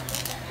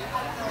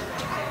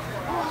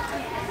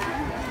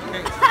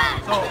 Okay,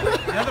 so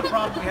the other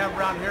problem we have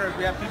around here is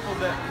we have people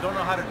that don't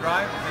know how to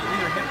drive. They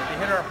either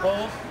hit our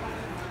poles,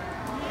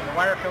 and the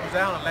wire comes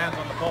down and lands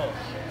on the pole.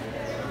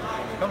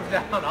 It comes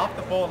down off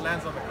the pole and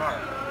lands on the car.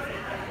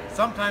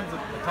 Sometimes the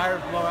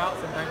tires blow out,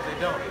 sometimes they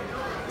don't.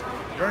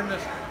 During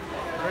these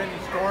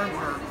storms,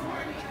 or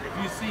if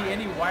you see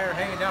any wire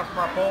hanging down from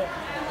our pole.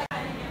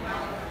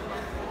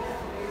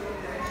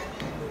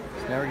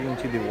 So now we're getting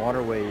to the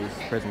waterways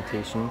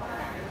presentation.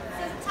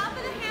 So the top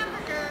of the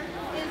hamburger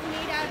is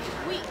made out of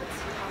wheat.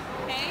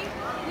 Okay?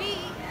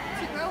 Wheat,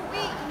 to grow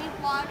wheat, you need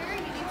water,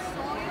 you need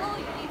soil,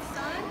 you need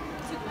sun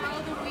to grow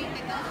the wheat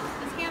that goes into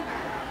this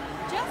hamburger.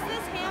 Just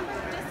this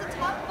hamburger, just the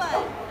top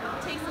bud,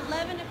 takes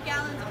 11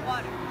 gallons of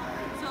water.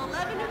 So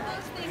 11 of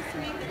those things to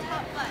make the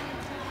top bud.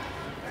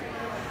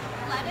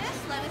 Lettuce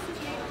is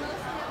made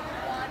mostly of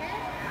water.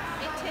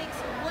 It takes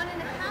 1.5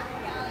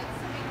 gallons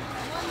to make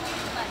 1 liter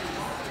of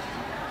lettuce.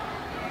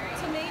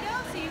 Tomato,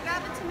 so you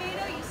grab a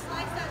tomato, you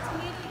slice that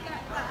tomato, you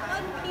got that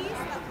one piece,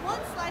 that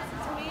one slice of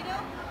tomato,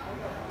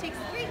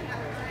 takes 3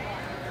 gallons.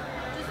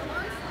 Just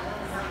one slice.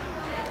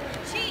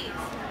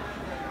 Cheese.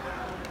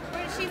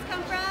 Where does cheese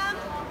come from?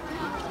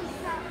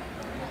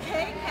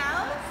 Okay,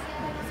 cows.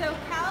 So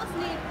cows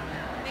need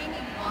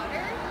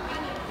water,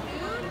 they need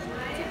food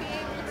to be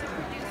able to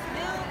produce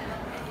milk,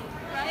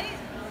 right?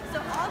 So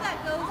all that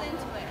goes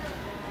into it.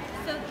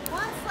 So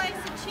one slice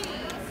of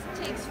cheese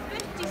takes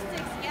 56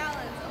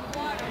 gallons of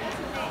water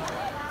to make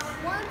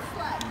one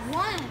slice.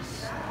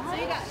 So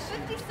you got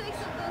 56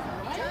 of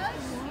those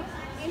jugs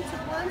into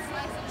one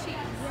slice of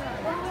cheese.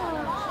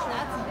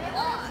 That's a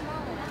lot.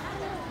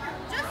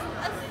 Just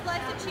a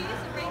slice of cheese,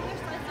 a regular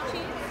slice of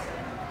cheese.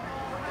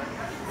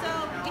 So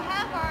we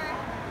have our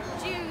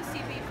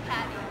juicy beef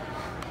patty.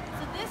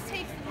 So this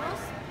takes the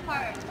most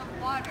part of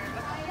water, of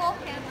the whole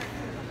hamburger,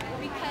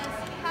 because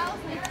cows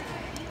need to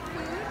eat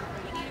food,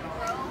 they need to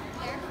grow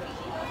their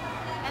feed,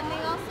 and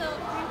they also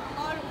drink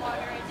a lot of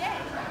water a day.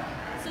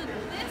 So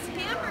this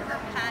hamburger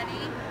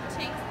patty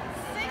takes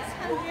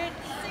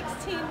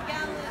 616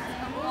 gallons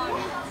of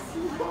water.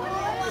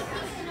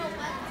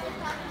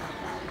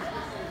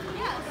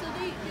 Yeah, so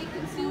they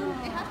consume,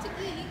 they have to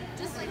eat,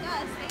 just like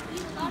us, they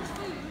eat a lot of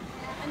food,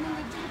 and then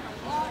they drink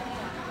a lot of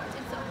water.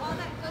 And so all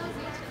that goes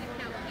into the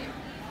cow here.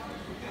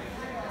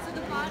 So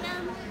the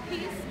bottom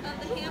piece of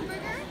the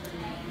hamburger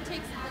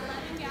takes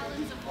 11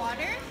 gallons of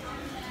water.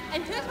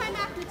 And here's my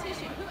mathematician.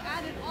 competition. Who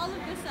added all of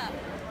this up?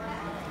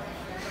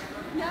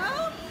 No?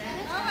 Oh,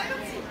 I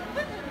don't see.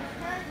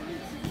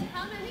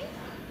 How many?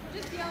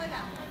 Just yell it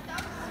out.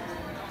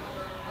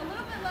 A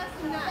little bit less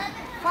than that.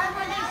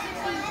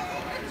 560.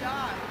 Good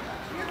job.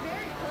 You're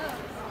very close.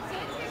 So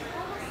it takes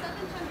almost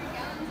 700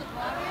 gallons of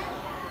water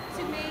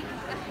to make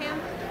a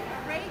hamburger, a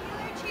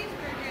regular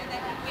cheeseburger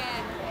that you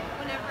get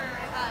whenever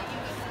you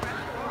go to the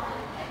restaurant.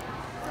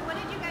 So what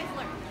did you guys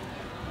learn?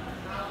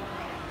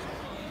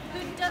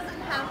 Who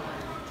doesn't have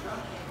one?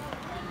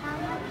 How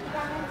many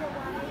gallons of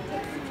water it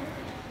takes to make it?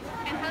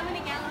 And how many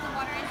gallons of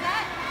water is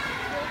that?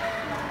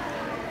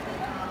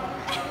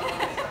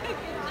 Good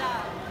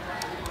job.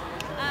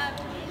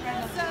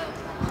 So,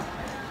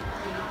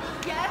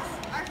 yes,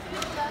 our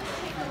food does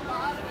take a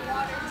lot of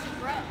water to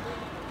grow.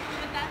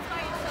 But that's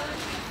why it's so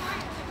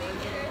important to make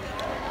sure that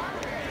the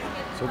water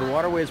is So the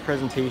Waterways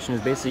presentation is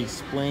basically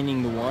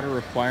explaining the water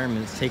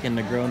requirements taken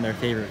to grow in their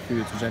favorite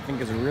foods, which I think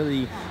is a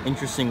really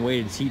interesting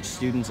way to teach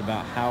students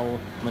about how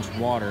much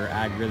water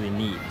ag really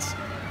needs.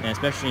 And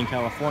especially in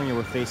California,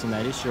 we're facing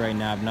that issue right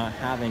now of not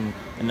having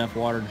enough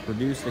water to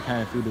produce the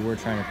kind of food that we're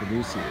trying to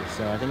produce here.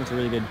 So I think it's a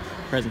really good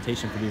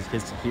presentation for these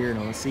kids to hear,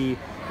 and let's see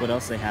what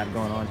else they have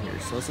going on here.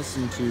 So let's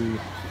listen to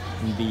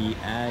the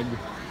ag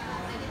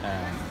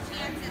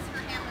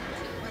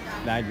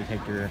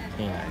detector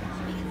canine.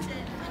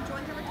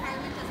 enjoy her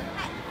retirement as a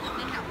pet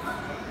in-house.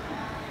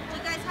 Do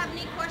you guys have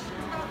any questions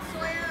about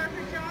Sawyer or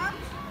her job?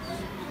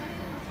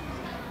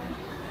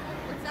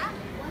 What's that?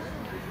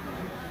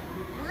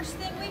 Worst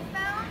thing we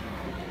found?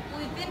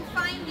 We've been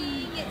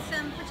finding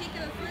some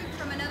particular fruit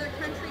from another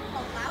country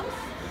called Laos,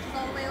 which is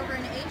all the way over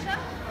in Asia,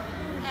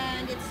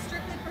 and it's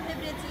strictly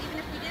prohibited, so even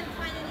if we didn't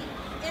find any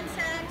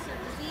insects or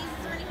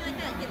diseases or anything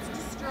like that, it gets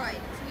destroyed.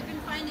 So we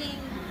found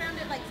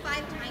it like 5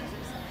 times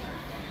recently.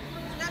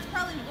 So that's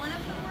probably one of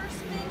the worst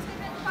things we've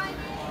been finding.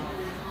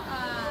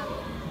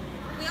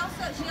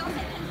 She also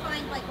can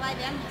find like live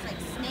animals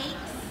like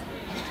snakes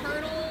and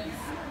turtles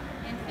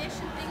and fish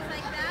and things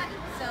like that.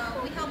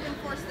 So we help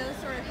enforce those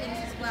sort of things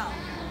as well.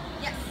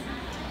 Yes?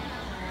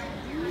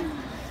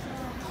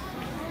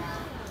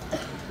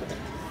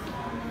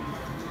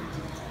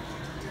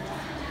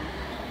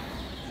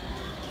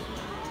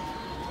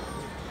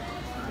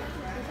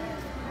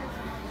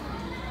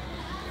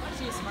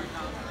 She's a smart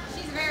dog.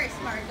 She's a very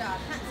smart dog.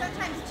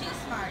 Sometimes too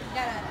smart. You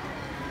gotta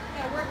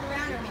work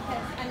around her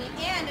because, and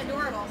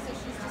adorable. So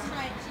she just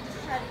tried to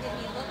give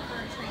me a look for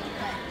a treat.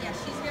 But yeah,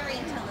 she's very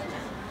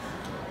intelligent.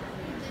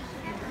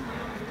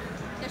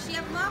 Does she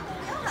have a mom? Well,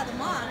 we all have a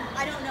mom.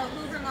 I don't know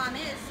who her mom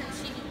is since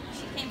she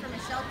came from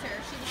a shelter.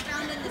 She was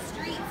found in the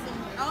streets and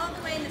all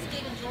the way in the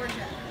state of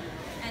Georgia,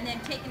 and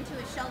then taken to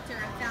a shelter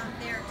and found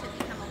there to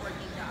become a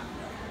working dog.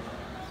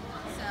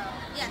 So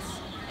yes,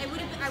 I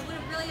would have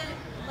really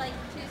liked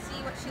to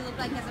see what she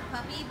looked like as a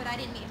puppy, but I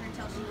didn't meet her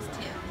until she was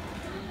 2.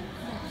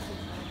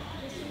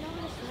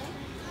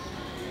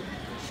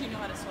 She know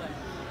how to swim.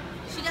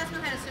 She does know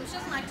how to swim. She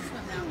doesn't like to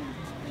swim though.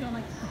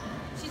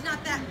 She's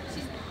not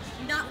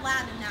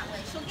loud in that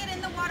way. She'll get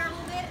in the water a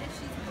little bit if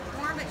she's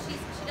warm, but she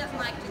doesn't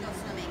like to go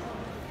swimming.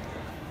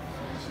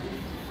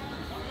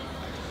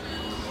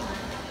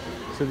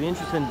 So the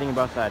interesting thing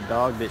about that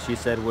dog that she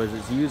said was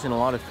it's used in a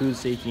lot of food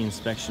safety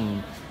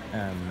inspection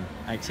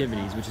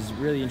activities, which is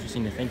really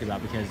interesting to think about,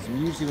 because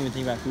usually when we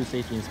think about food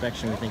safety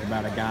inspection, we think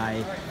about a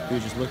guy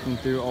who's just looking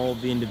through all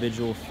of the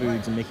individual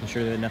foods and making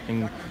sure that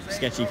nothing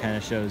sketchy kind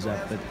of shows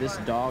up. But this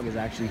dog is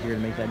actually here to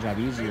make that job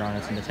easier on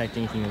us and detect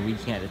anything that we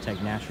can't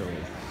detect naturally.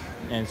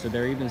 And so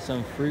there are even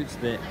some fruits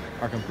that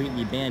are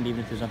completely banned,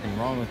 even if there's nothing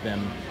wrong with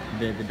them,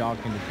 that the dog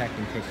can detect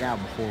and kick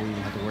out before we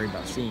even have to worry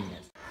about seeing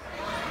it.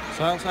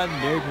 So outside the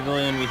Dairy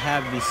Pavilion, we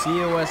have the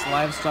COS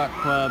Livestock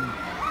Club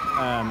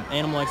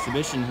animal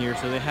exhibition here.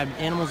 So they have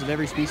animals of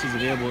every species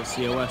available at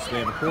COS. So they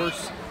have a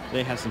horse,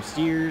 they have some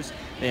steers,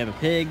 they have a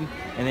pig,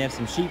 and they have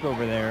some sheep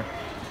over there.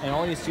 And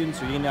all these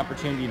students are getting the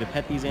opportunity to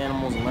pet these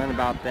animals and learn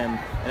about them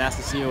and ask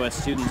the COS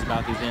students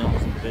about these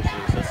animals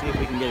individually. So let's see if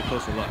we can get a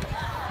closer look.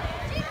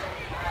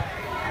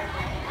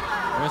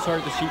 I'm going to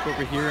start with the sheep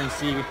over here and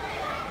see.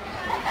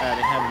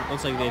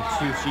 Looks like they have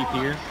 2 sheep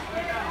here.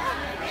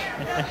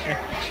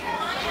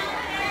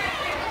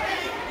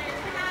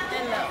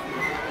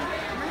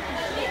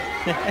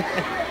 We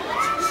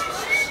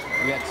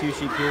got 2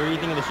 sheep here. What do you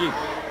think of the sheep?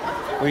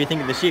 What do you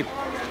think of the sheep?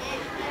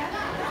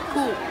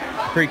 Cool.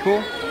 Pretty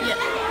cool? Yeah.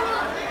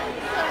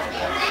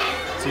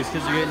 So these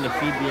kids are getting to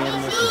feed the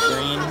animals some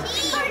grain.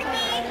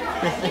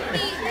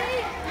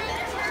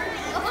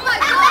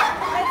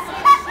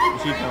 The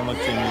sheep don't look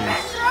too mean.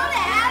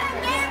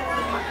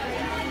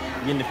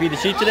 You getting to feed the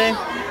sheep today?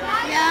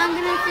 Yeah, I'm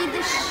gonna feed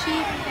the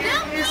sheep.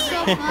 It's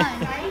so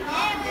fun.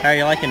 How are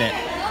you liking it? I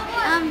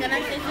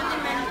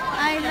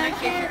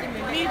like it.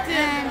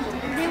 And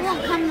they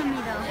won't come to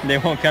me though. They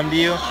won't come to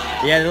you?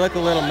 Yeah, they look a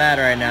little mad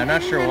right now.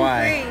 Not sure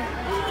why.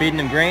 Feeding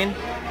them grain?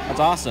 That's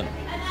awesome.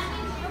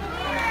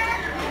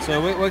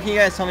 So what can you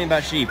guys tell me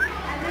about sheep?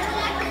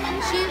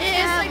 Sheep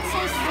is like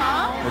so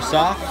soft. They're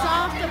soft?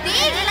 Soft.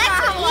 They like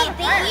to eat.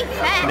 They eat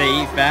fast. They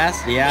eat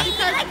fast? Yeah.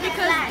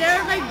 Because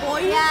they're like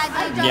boys.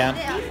 Yeah.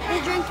 They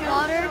drink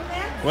water.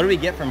 What do we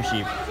get from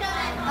sheep?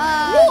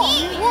 Wool.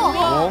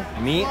 Wool?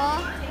 Meat?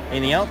 Wool.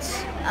 Anything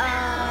else?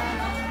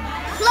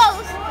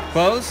 Clothes.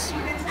 Clothes?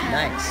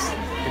 Nice.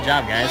 Good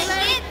job, guys.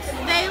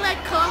 They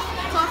like cloth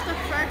the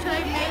fur to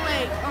like make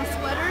like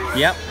sweaters.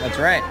 Yep, that's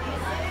right.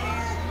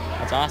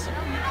 That's awesome.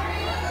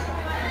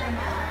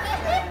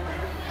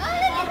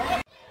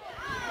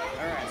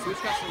 Alright, so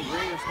we've got some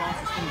great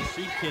responses from the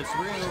sheep kids. So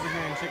we're going to go over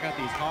here and check out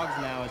these hogs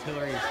now as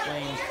Hillary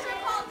explains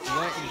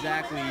what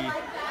exactly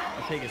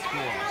a pig is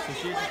for. So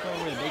she's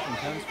explaining where the bacon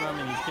comes from,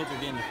 and these kids are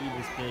getting to feed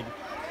this pig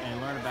and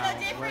learn about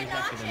where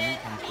exactly the meat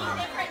comes from.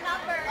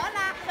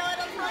 So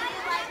it'll tell you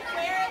like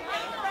where it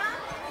came from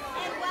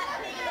and what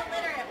pig the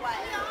litter it was.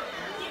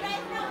 Do you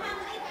guys know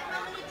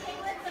how many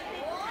piglets a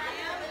pig will have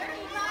in a litter?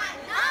 None.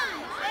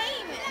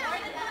 More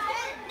than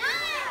 10?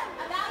 None.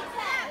 About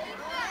 10.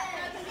 So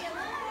it can be a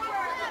little more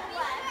or a little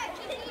less.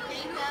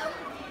 Bingo.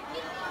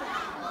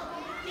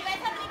 Do you guys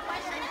have any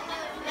questions?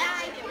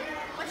 Yeah, I do.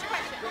 What's your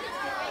question? So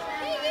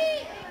they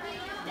weigh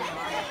anywhere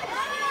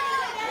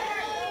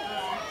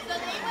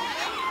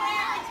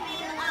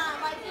between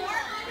like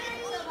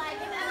 400 to like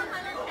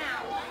 700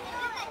 pounds.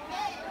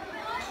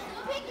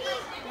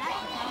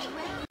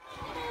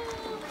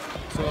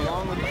 So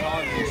along with the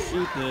hogs and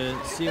sheep, the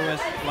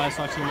COS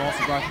livestock team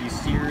also brought these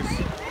steers.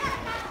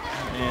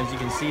 And as you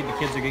can see, the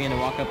kids are getting to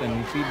walk up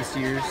and feed the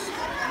steers,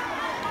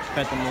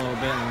 pet them a little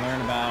bit, and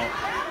learn about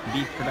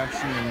beef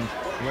production and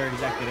where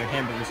exactly their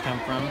hamburgers come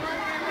from.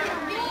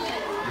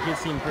 The kids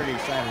seem pretty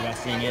excited about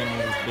seeing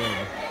animals this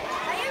big.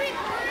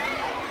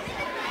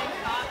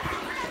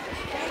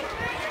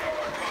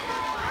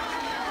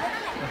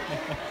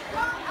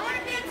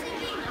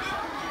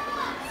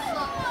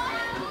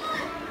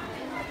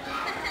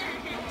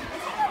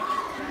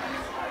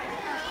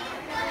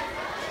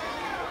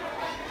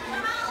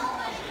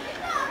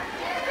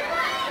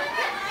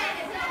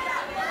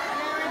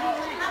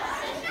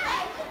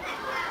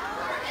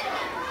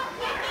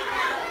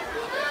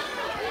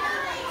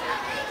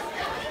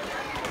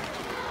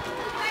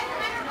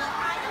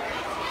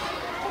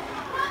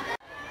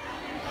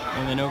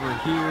 And then over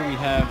here we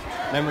have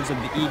members of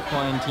the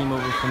equine team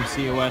over from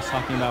COS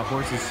talking about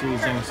horses to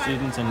these young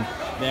students, and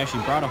they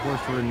actually brought a horse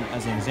for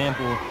as an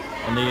example,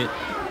 and they're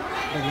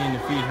going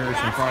to feed her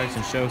some products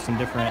and show some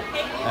different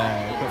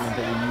equipment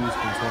that we use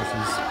for these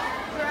horses.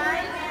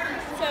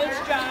 So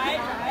it's dried,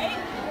 right?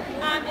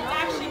 It's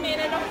actually made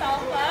out of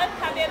alfalfa.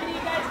 Have any of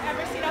you guys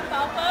ever seen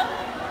alfalfa?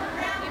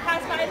 You pass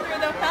by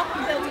through the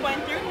alfalfa fields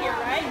going through here,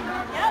 right?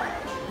 Yep.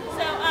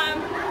 So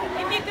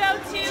if you go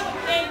to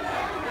a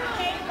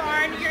hay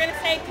barn, you're going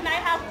to say, can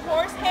I have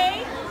horse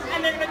hay?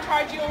 And they're going to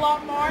charge you a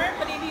lot more.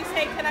 But if you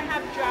say, can I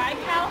have dry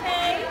cow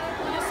hay?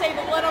 You just save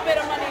a little bit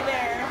of money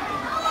there.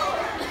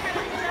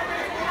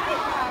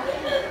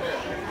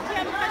 Do you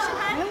have a question,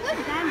 hon? When was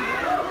that?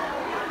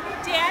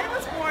 Dad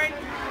was born,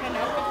 I don't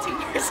know, 15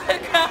 years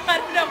ago. I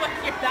don't know what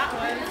year that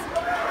was.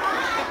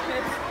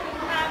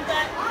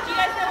 But do you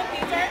guys know what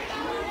these are?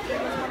 Do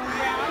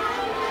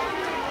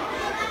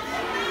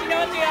you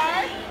know what they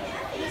are?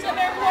 So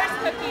they're horse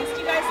cookies.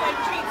 Do you guys like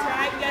treats,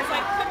 right? You guys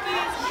like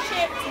cookies,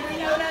 chips,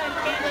 soda, and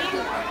candy?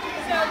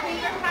 So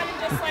these are kind of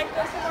just like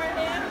this for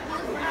them.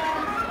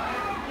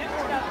 Yep,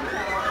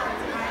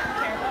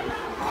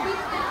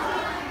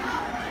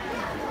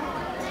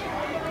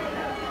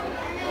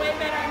 way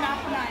better at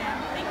math than I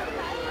am. Thank you.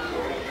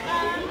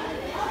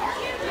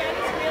 Yeah,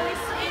 it's really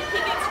sweet.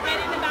 He gets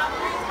ridden about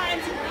 3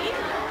 times a week.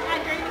 And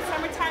during the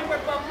summertime,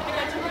 we're both going to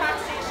go to the park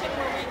station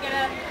where we get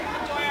to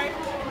enjoy our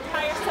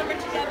entire summer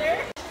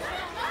together.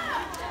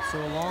 So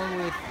along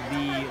with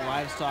the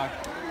livestock,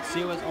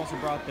 COS also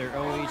brought their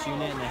OH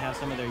unit, and they have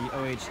some of their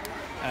OH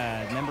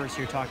members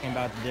here talking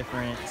about the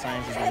different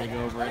sciences that they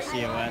go over at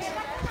COS.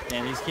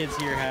 And these kids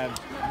here have,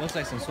 looks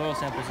like some soil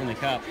samples in the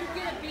cup.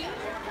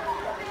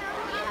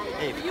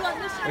 Hey,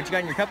 what you got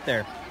in your cup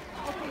there?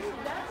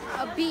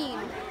 A bean.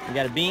 You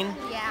got a bean?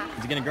 Yeah.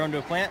 Is it going to grow into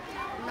a plant?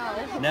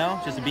 No. No?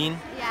 Just a bean?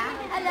 Yeah.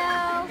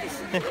 Hello.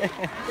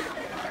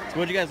 So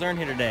what did you guys learn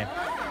here today?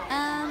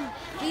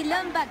 We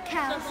learned about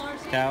cows.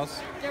 Cows?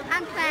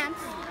 And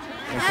plants.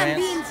 And And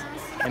plants? beans.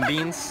 And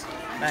beans?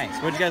 Nice.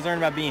 What did you guys learn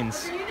about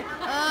beans?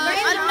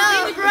 I don't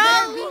know,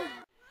 bro.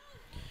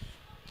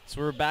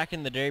 So we're back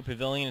in the dairy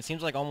pavilion. It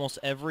seems like almost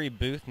every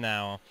booth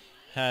now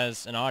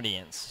has an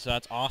audience. So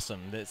that's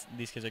awesome.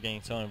 These kids are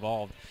getting so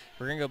involved.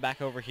 We're going to go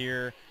back over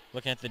here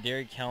looking at the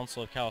Dairy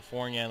Council of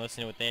California and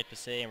listening to what they have to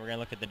say. And we're going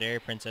to look at the Dairy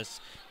Princess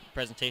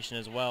presentation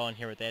as well and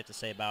hear what they have to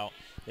say about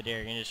the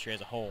dairy industry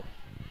as a whole.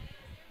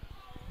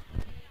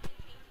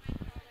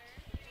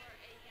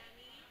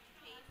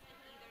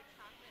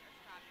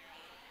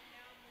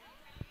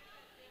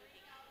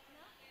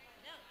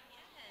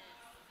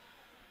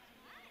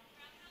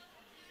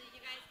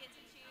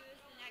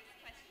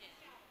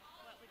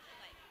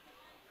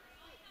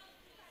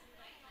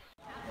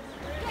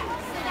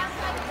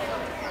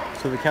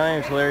 So the county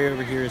of Tulare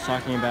over here is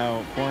talking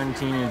about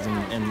quarantines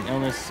and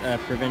illness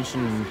prevention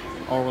and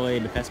all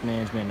related to pest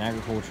management and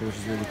agriculture, which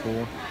is really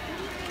cool.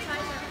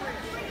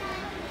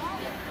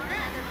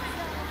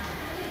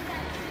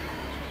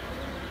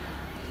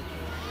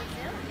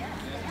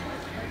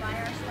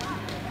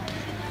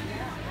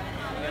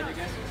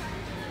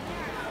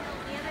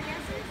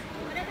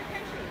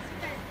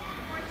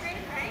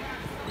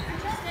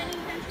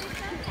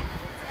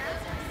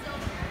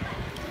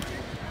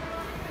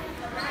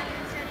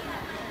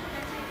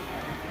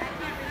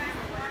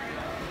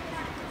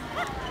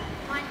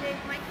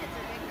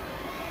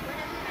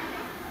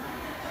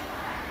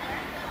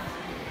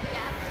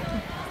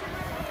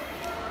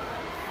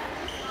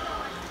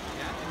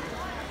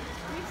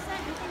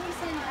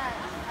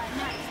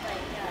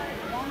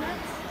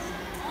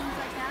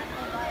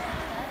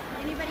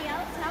 Anybody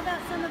else? How about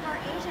some of our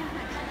Asian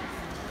countries?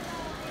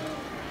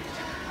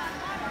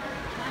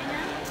 China,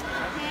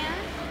 Japan,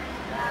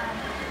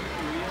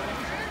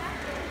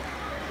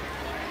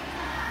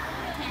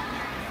 I can't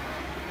hear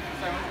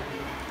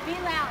you. Be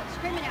loud,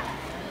 scream it out.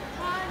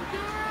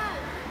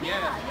 Honduras.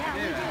 Yeah,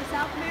 we do.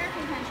 South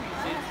American countries.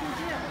 Yes, we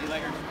do.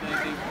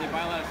 They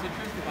buy a lot of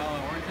citrus, they buy a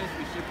lot of oranges.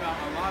 We ship out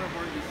a lot of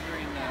oranges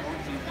during the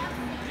orange season.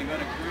 They go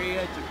to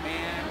Korea,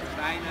 Japan,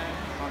 China,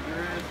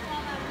 Honduras,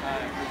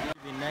 Brazil.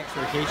 The next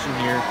location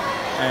here,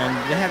 and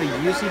they have a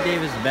UC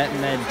Davis Vet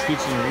Med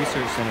Teaching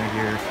Research Center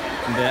here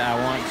that I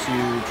want to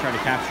try to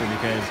capture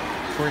because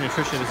for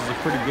nutrition this is a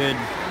pretty good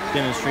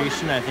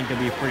demonstration. I think it'll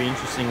be a pretty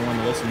interesting one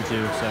to listen to,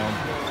 so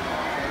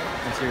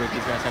let's hear what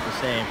these guys have to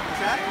say.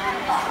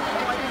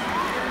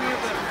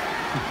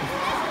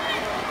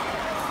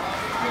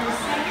 Your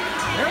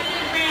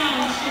second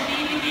round should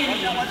be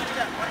beginning. We're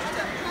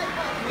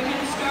going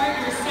to start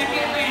your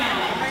second round.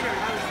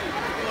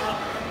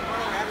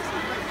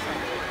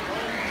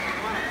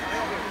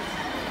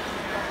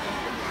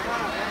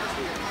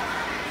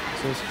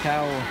 So this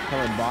cow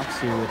colored box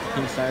here with the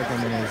pink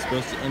styrofoam in it is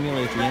supposed to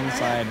emulate the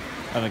inside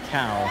of a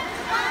cow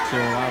to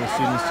allow the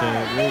students to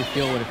really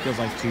feel what it feels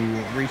like to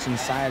reach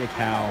inside a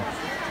cow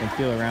and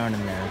feel around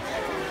in there,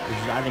 which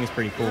is, I think is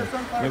pretty cool.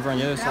 And over on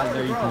the other side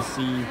there you can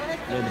see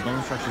the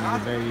bone structures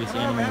of the various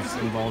animals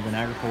involved in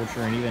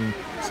agriculture and even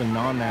some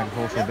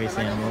non-agricultural based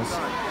animals.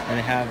 And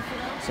they have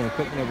some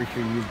equipment over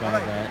here used by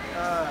that.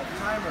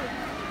 Timer.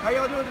 How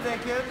y'all doing today,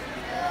 kids?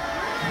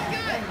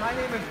 Good. My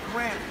name is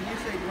Grant. Can you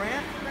say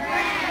Grant?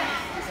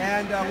 Grant.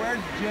 And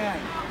where's Jen?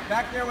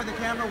 Back there with the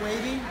camera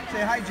waving.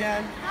 Say hi,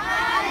 Jen.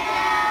 Hi,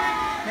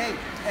 Jen. Hey,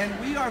 and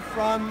we are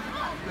from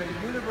the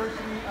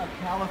University of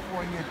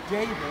California,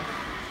 Davis,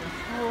 the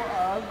School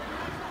of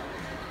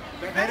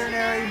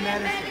Veterinary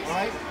Medicine. All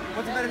right?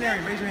 What's a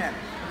veterinarian? Raise your hand.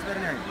 What's a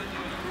veterinarian?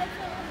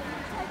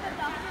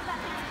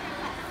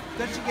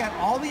 Does she get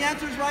all the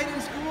answers right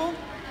in school?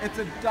 It's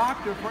a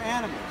doctor for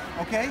animals,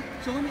 okay?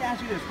 So let me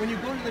ask you this. When you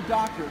go to the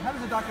doctor, how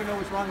does the doctor know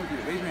what's wrong with you?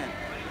 Raise your hand.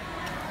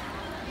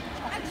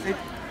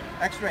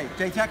 X-ray.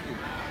 Detective.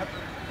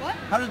 What?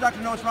 How does the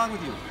doctor know what's wrong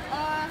with you?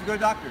 You go to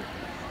the doctor.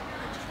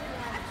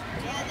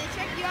 Yeah, they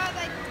check you out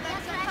like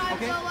sometimes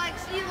Okay. they'll like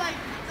see like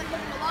the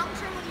long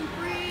term when you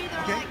breathe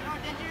or Okay. like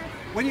did you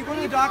When you go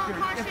to the doctor,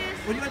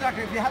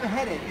 if you have a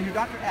headache and your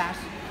doctor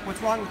asks what's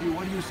wrong with you,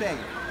 what do you say?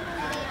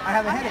 I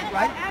have a headache,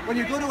 right? When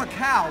you go to a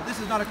cow, this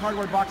is not a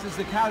cardboard box, this is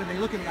a cow, and they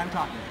look at me, I'm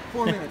talking.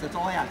 4 minutes, that's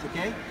all I ask,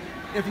 okay?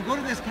 If you go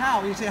to this cow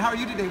and you say, how are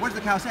you today? What does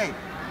the cow say?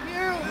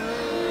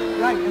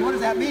 Right, and what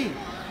does that mean?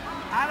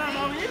 I don't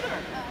know either.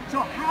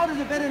 So how does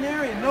a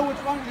veterinarian know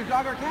what's wrong with your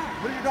dog or cat?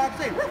 What does your dog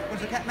say? What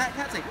does the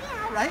cat say?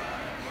 Meow, right?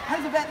 How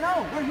does the vet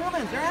know? We're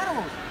humans, they're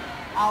animals.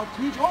 I'll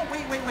teach, oh,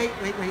 wait,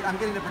 I'm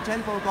getting a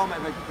pretend phone call, my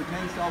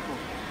pretend cell phone.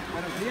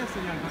 Buenos días,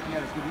 señor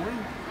Gutierrez. Good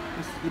morning.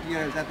 Mrs.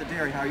 Gutierrez at the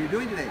dairy. How are you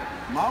doing today?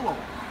 Malo.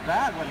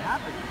 Bad. What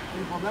happened?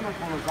 Any problemas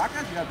con los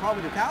vacas? You got a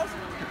problem with the cows?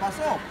 ¿Qué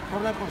pasó?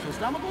 ¿Problem con sus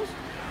estómagos?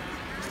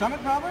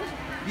 Stomach problems?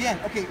 Bien.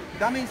 Okay.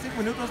 Dame 5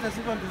 minutos.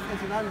 Necesito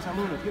enseñar a mis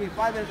alumnos. Give me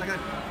 5 minutes. I got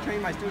to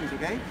train my students,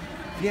 okay?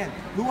 Bien.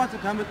 Who wants to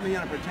come with me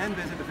on a pretend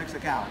visit to fix a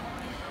cow?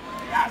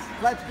 Yes.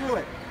 Let's do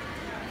it.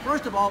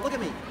 First of all, look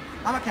at me.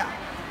 I'm a cow.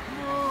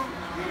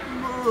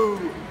 Moo.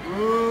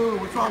 Moo.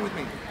 What's wrong with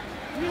me?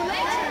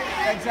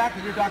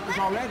 Exactly, your doctor's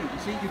already. You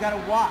see, you got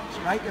to watch,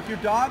 right? If your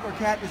dog or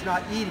cat is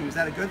not eating, is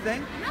that a good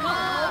thing?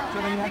 No.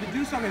 So then you have to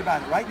do something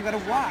about it, right? You got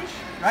to watch,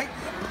 right?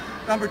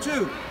 Number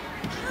 2,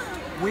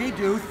 we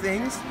do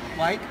things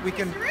like we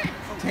can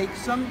take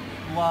some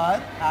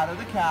blood out of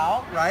the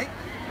cow, right?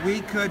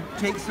 We could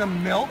take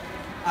some milk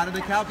out of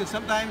the cow because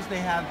sometimes they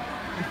have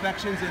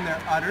infections in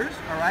their udders,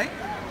 all right?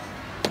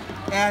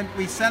 And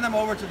we send them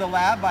over to the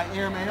lab by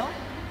airmail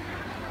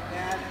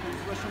and we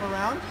swish them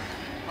around.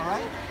 All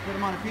right, put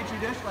them on a petri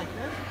dish like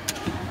this,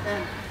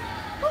 and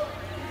whoop,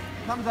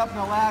 comes up in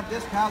the lab,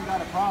 this cow's got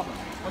a problem.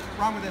 What's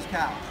wrong with this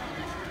cow?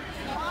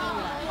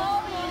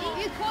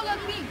 E. coli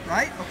pink.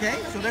 Right,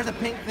 okay, so there's a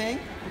pink thing.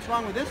 What's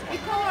wrong with this one? E.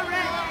 coli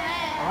red.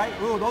 All right,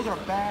 ooh, those are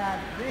bad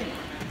things.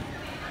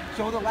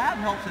 So the lab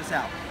helps us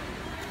out.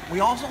 We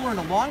also learned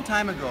a long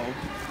time ago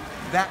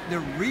that the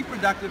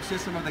reproductive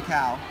system of the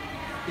cow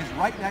is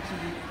right next to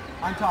the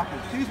I'm talking.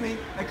 Excuse me.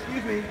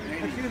 Excuse me.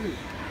 Excuse me.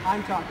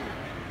 I'm talking.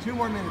 2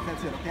 more minutes.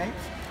 That's it. Okay.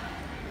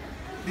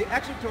 The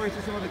excretory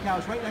system of the cow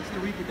is right next to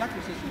the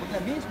reproductive system. What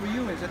that means for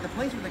you is that the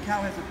place where the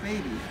cow has a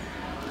baby,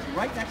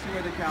 right next to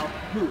where the cow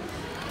poops.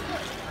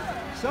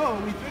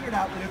 So we figured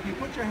out that if you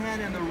put your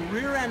hand in the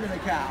rear end of the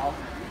cow,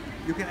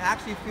 you can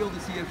actually feel to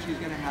see if she's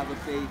going to have a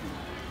baby.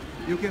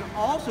 You can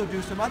also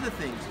do some other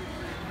things.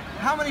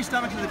 How many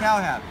stomachs does the cow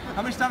have?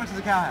 How many stomachs does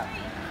the cow have?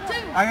 2.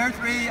 I heard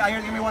 3. I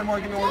heard, give me one more,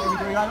 give me 1, give me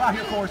 3. I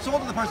hear 4.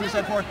 Sold to the person who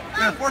said 4.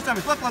 There are 4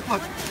 stomachs. Look, look,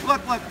 look.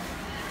 Look, look.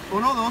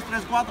 1, 2, 3,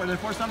 4. Are there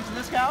 4 stomachs in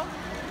this cow?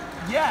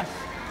 Yes.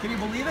 Can you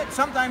believe it?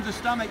 Sometimes the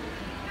stomach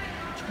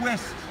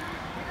twists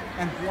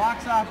and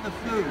blocks off the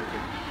food,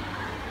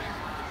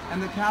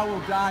 and the cow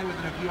will die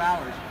within a few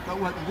hours. But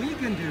what we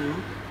can do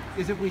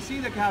is, if we see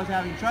the cow's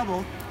having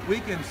trouble, we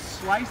can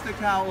slice the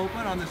cow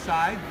open on the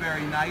side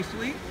very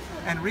nicely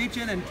and reach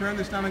in and turn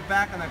the stomach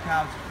back, and the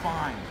cow's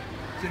fine.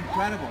 It's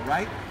incredible,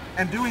 right?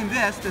 And doing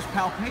this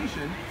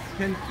palpation,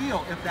 can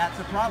feel if that's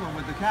a problem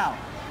with the cow.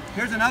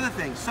 Here's another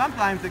thing.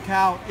 Sometimes the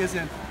cow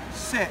isn't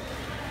sick.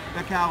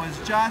 The cow is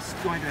just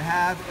going to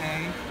have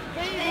a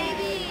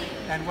Baby.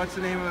 And what's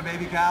the name of a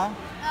baby cow?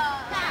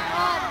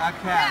 A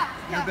cat.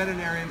 You're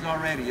veterinarians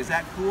already. Is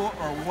that cool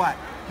or what?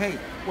 Hey,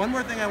 one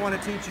more thing I want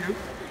to teach you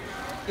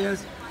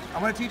is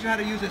I want to teach you how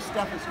to use a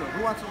stethoscope.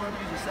 Who wants to learn to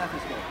use a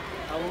stethoscope?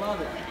 I love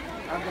it.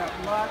 I've got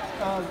lots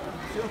of,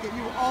 okay,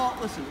 you all,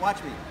 listen,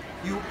 watch me.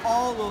 You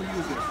all will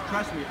use this.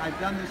 Trust me, I've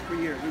done this for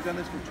years. We've done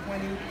this for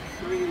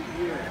 23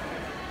 years.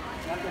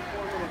 That's a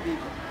 4-minute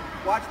beaker.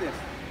 Watch this.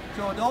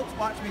 So adults,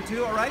 watch me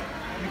too, all right?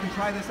 You can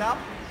try this out.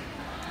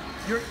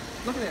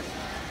 Look at this.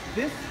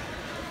 This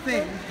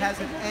thing has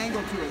an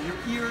angle to it. Your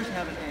ears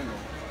have an angle.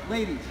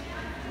 Ladies,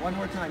 one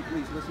more time,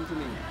 please, listen to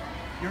me.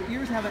 Your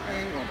ears have an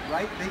angle,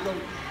 right? They go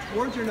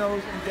towards your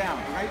nose and down,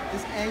 all right?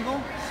 This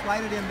angle,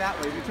 slide it in that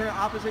way. If you turn it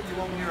opposite, you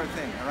won't hear a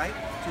thing, all right?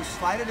 So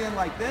slide it in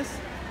like this.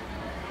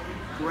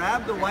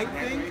 Grab the white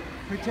thing.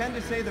 Pretend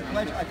to say the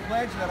pledge. I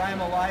pledge that I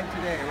am alive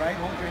today, right?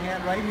 Hold your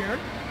hand right here,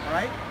 all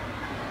right?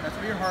 That's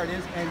where your heart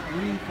is, and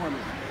breathe for me.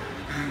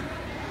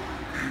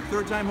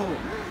 3rd time, hold.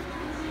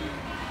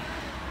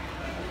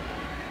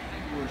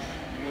 Whoosh,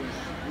 whoosh,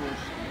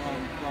 whoosh,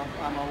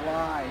 I'm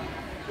alive.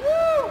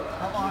 Woo!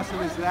 How awesome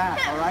is that,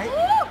 all right?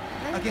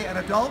 Okay, and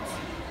adults,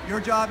 your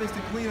job is to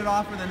clean it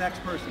off for the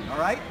next person, all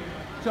right?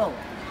 So,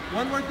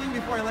 one more thing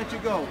before I let you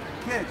go.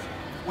 Kids,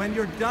 when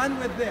you're done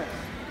with this,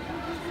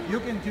 you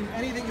can do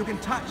anything, you can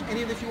touch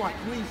any of this you want.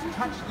 Please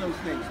touch those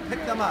things,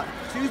 pick them up.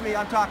 Excuse me,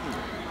 I'm talking.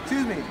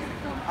 Excuse me,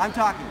 I'm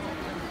talking.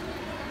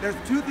 There's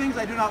 2 things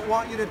I do not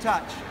want you to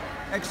touch.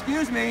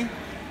 Excuse me,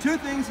 2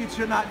 things you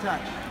should not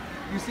touch.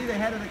 You see the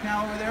head of the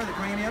cow over there, the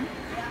cranium?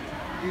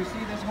 You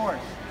see this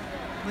horse?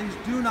 Please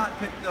do not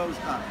pick those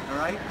up, all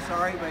right?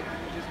 Sorry, but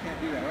you just can't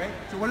do that, all right?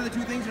 So what are the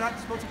 2 things you're not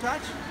supposed to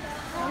touch?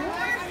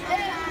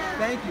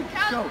 Thank you.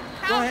 So,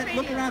 go ahead,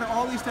 look around at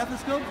all these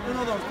stethoscopes.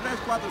 Uno, dos, tres,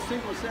 cuatro,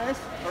 cinco, seis,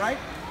 all right?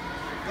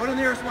 Go to the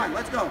nearest one,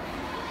 let's go.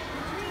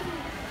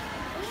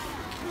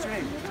 What's your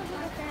name?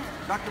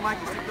 Dr. Mike,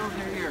 stick those in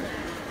your ear.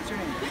 What's your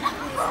name?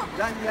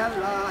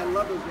 Daniela, I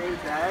love those name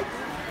tags.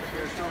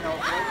 They're so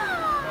helpful.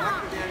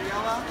 Dr.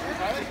 Daniela,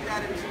 stick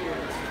that in your ear.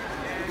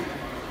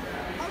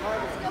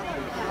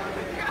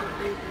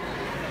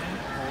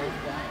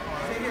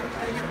 Stay here,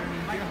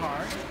 my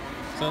heart.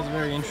 So that was a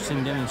very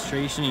interesting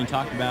demonstration. You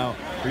talked about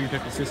the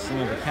reproductive system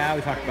of the cow.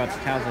 We talked about the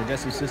cow's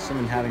digestive system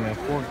and having a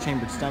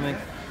 4-chambered stomach.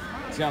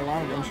 It's got a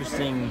lot of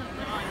interesting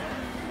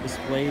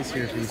displays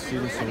here for these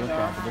students to look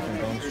at, the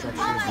different bone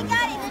structures and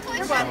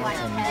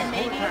skeletons.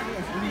 Maybe.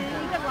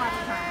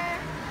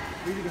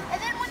 And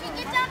then when you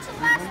get down to the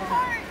last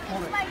part,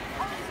 it's like,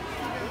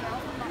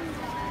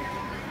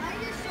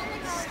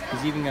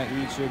 He's even got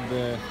each of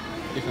the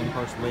different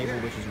parts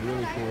labeled, which is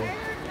really cool.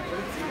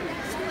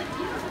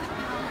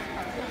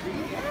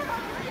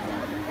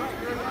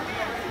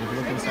 If you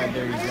look inside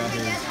there, he's got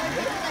his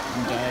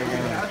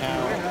diagram of the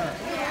cow.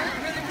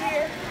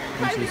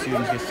 Each of the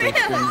students gets to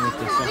experiment with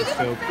the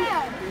stethoscope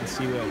and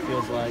see what it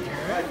feels like.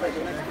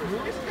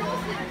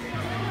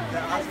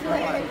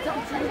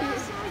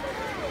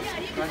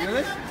 Can I do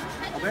this?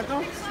 Alberto?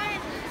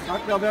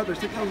 Dr. Alberto,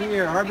 stick those in your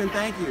ear. Harbin,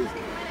 thank you.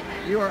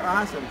 You are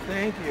awesome.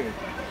 Thank you.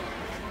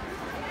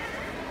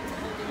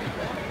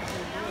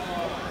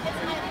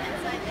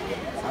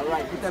 All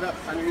right, put that up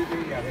underneath your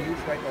knees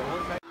right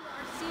there.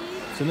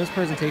 So in this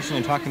presentation,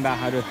 I'm talking about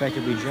how to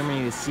effectively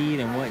germinate a seed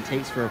and what it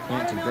takes for a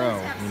plant to grow,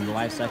 and the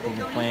life cycle of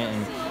the plant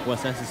and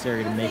what's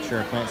necessary to make sure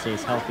a plant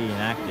stays healthy and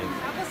active.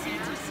 Apple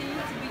seeds are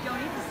seeds, we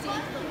don't eat the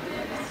seeds, but we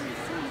don't see the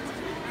seeds.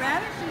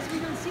 Radishes, we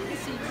don't see the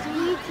seeds.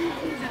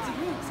 That's a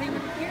root. Same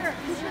with carrots.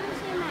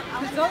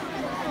 Basil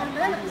or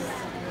lettuce.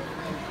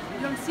 You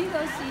don't see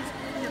those seeds.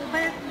 The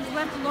plant is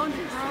left alone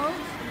to grow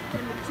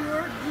and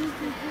mature. You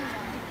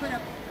put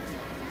up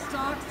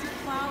stalks and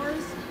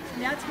flowers,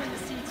 and that's when the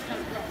seeds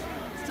come from.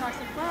 Stalks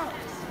and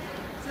flowers.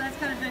 So that's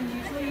kind of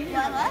unusual.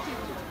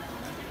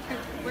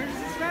 Where does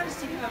this radish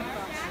seed come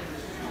from?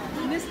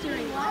 The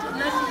mystery.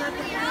 Unless you let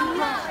the plant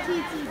grow.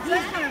 So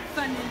that's kind of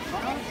fun.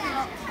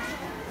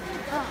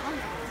 What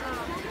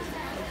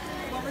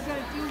we're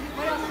going to do,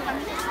 what else?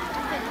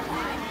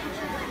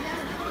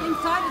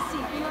 Inside the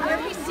seed.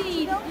 Every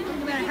seed, no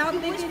matter how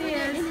big it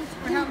is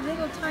or how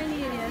little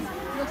tiny it is,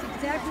 looks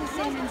exactly the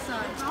same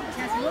inside. It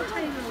has a little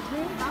tiny little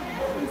root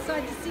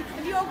inside the seed.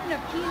 Have you opened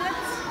up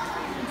peanuts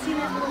and seen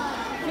that little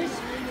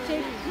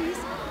fish-shaped piece?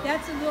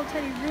 That's a little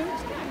tiny root,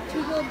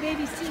 2 little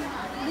baby seed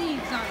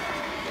leaves on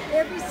it.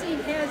 Every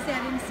seed has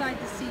that inside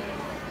the seed,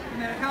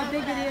 no matter how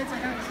big it is or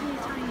how teeny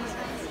tiny it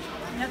is.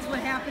 And that's what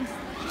happens.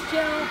 The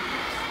shell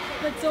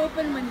splits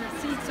open when the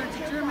seed starts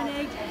to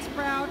germinate and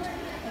sprout,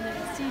 and then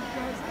the seed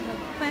grows, and the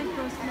plant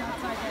grows from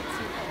outside that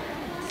seed.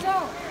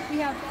 So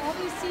we have all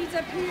these seeds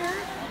up here,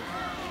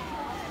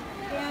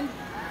 and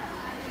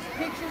there's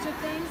pictures of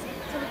things,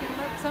 so we can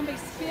let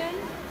somebody spin,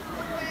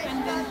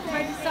 and then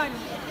try to decide,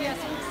 guess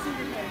which seed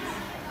it is.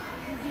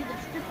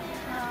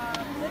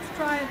 Let's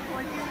try it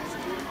like this.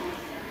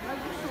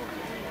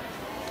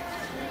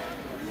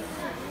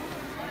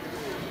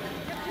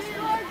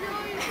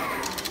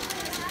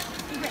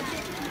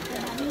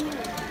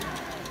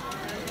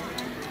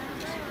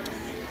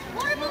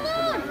 Water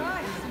balloon!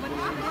 Right, so what do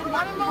you land on?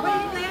 Water balloon! What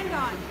do you land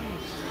on?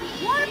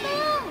 Water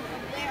balloon!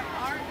 Where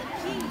are the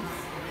keys?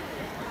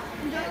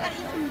 Do I gotta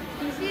eat some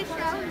pieces?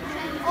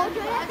 Oh, do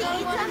I have to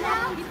eat some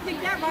now? You pick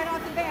that right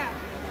off the bat.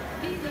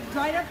 Peas,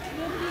 right up to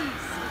the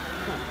peas.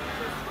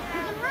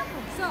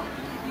 So,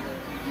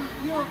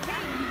 you're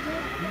okay.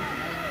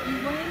 You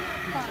win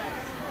 5.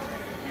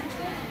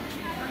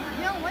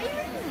 No, what are you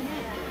doing?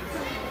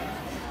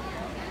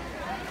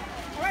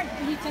 All right,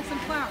 and you took some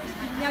flowers.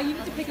 Now you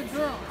get to pick a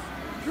girl.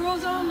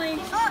 Girls only.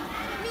 Me.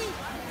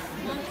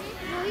 No,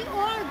 you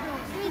are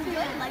girls. Me too.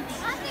 Like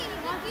this. I'm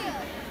eating with you.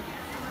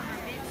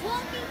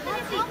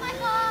 Oh my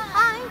God.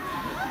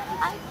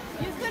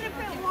 You could have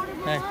put water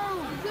balloon.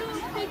 You could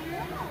have picked.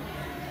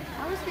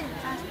 I was getting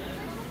faster.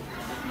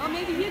 Well,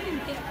 maybe you can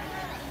pick.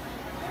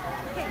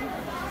 Okay.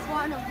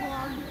 Water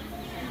balloon.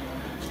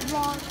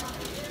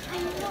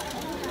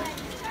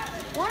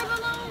 Water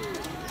balloon.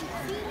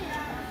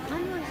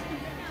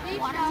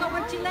 So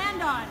what you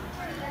land on?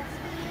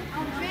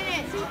 I'm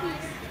finished.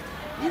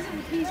 These are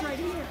the peas right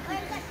here.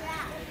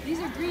 These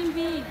are green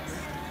beans.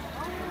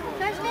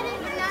 That's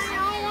finished. I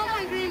don't want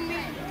my green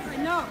beans.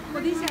 No,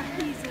 well these have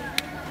peas and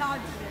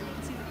pods in them. You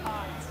can see the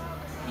pods.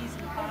 Peas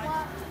and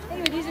pods.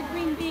 Anyway, these are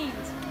green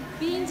beans.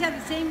 Beans have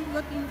the same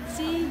looking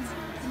seeds,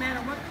 no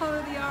matter what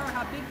color they are or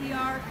how big they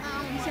are.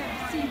 These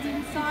have seeds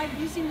inside. Have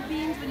you seen the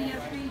beans when you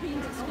have green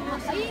beans at school?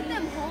 I eat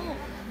them whole.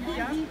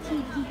 Yeah.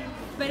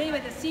 But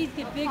anyway, the seeds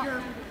get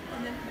bigger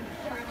and then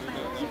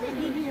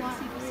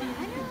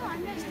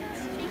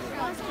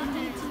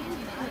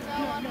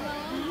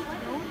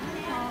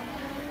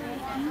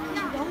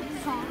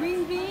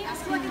green beans,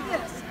 look at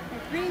this.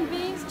 Green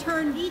beans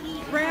turn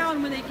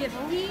brown when they get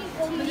old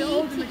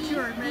and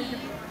mature and ready to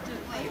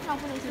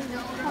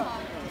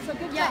so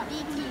good job.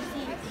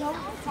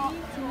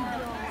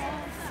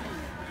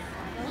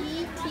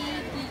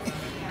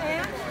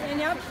 And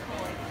yep.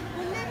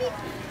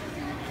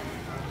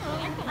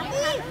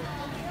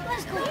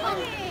 Let's go.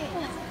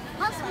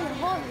 Let's go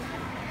home.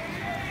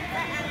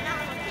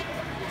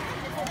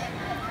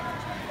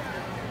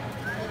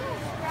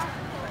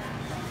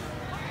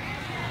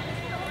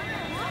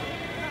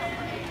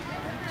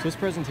 So this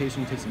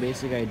presentation takes a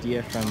basic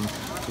idea from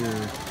your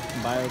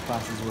bio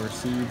classes where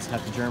seeds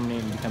have to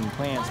germinate and become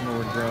plants in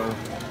order to grow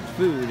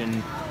food,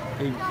 and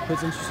it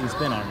puts interesting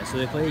spin on it. So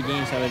they play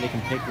games how they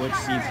can pick which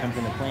seeds come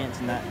from the plants,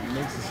 and that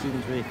makes the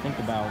students really think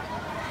about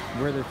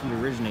where their food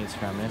originates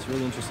from, and it's a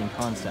really interesting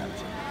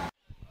concept.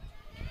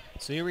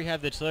 So here we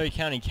have the Tulare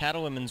County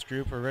Cattlewomen's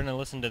Group. We're going to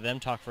listen to them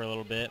talk for a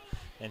little bit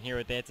and hear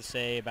what they have to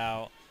say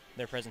about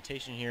their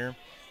presentation here.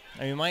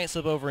 And we might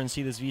slip over and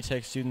see this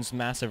VTech student's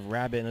massive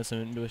rabbit and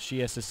listen to what she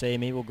has to say.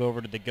 Maybe we'll go over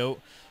to the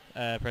goat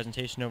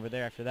presentation over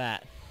there after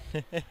that.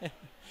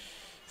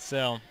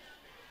 So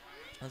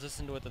let's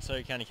listen to what the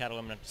Tulare County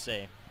Cattlewomen have to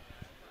say.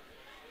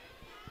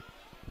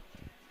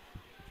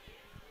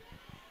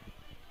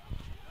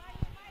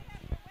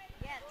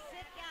 Yes,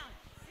 sit down.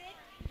 Sit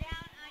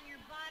down on your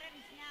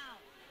bottoms now.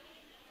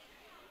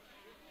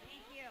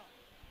 Thank you.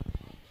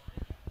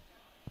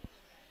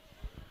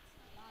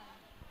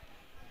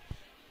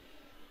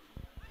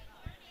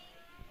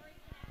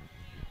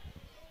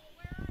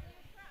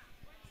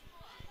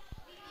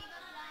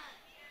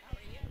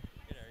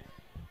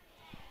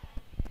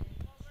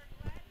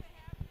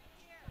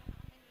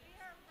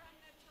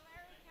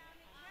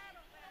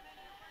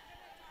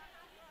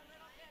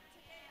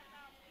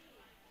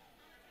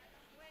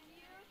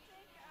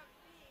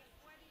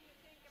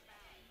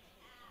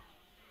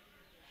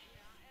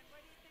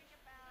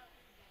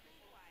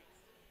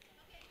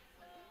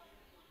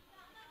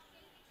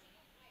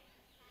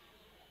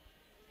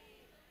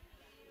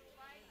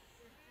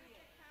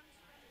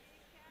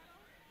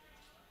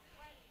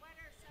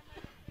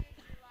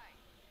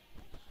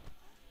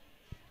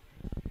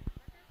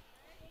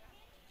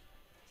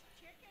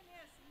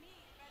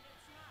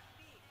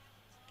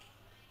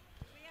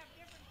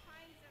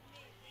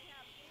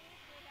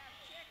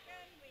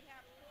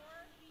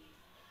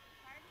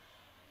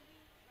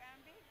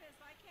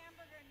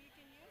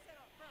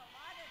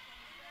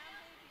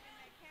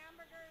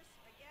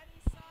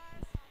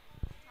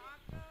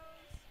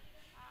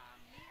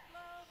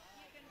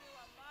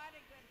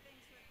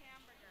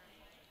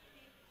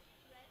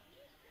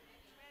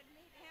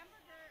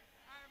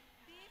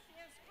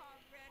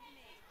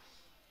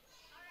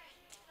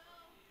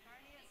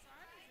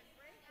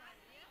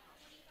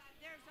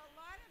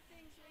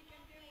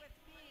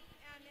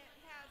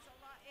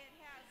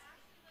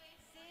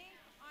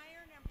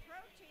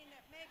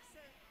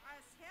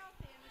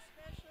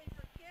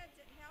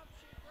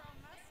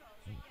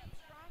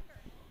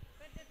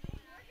 the thing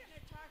we're going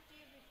to talk to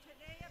you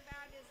today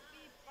about is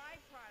beef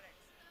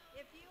byproducts.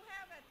 If you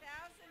have a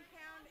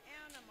 1,000-pound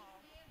animal,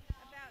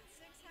 about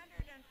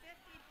 650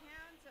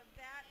 pounds of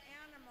that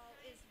animal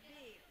is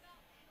beef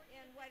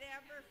in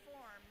whatever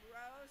form,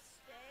 roast,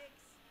 steaks,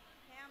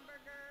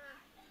 hamburger.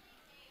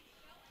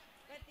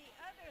 But the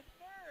other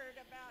third,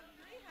 about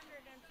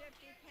 350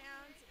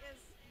 pounds, is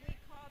we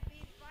call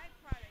beef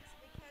byproducts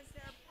because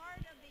they're part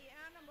of the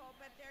animal,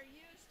 but they're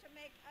used to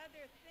make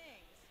other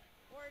things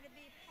or to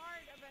be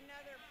part of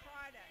another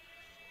product.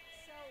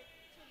 So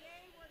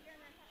today we're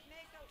going to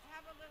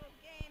have a little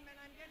game, and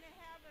I'm going to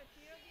have a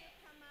few of you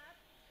come up.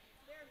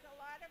 There's a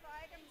lot of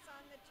items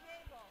on the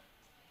table.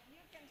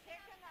 You can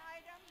pick an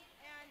item,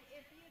 and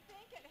if you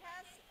think it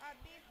has a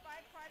beef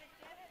byproduct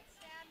in it,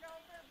 stand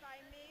over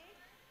by me.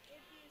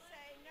 If you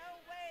say, no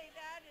way,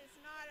 that is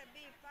not a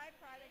beef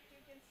byproduct,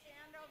 you can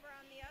stand over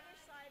on the other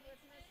side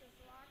with Mrs.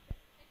 Lockett.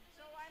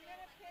 So I'm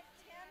going to pick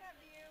 10 of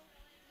you.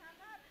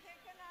 Come up, pick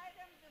an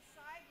item,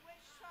 decide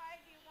which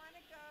side you want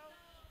to go,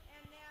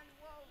 and then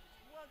we'll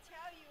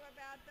tell you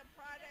about the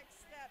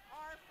products that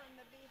are from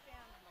the beef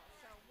animal.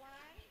 So 1,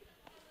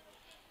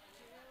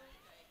 2,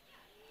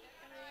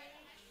 3,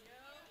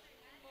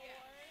 4.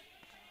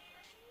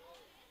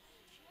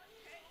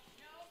 Okay,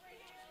 no, over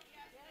here.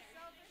 Yes,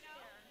 over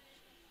here.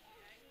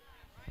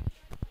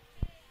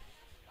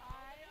 5,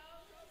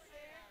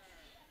 6.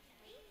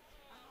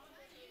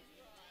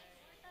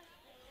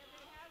 If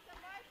it has a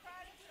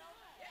byproduct, go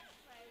ahead.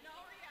 7,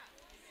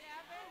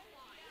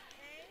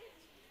 8,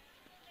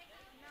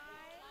 9,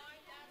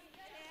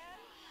 10.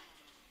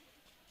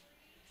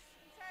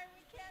 I'm sorry,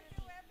 we can't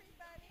do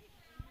everybody.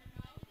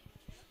 So,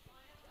 there's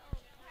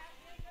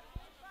a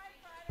beef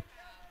byproduct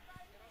over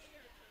by me.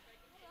 Beef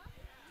byproduct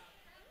over by me.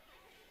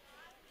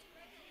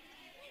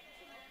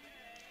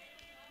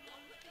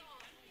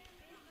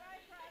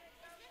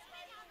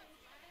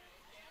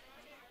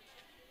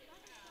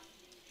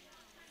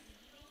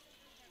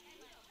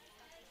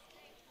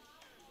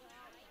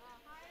 Well,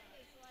 hive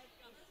is like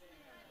a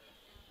skin.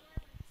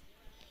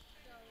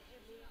 So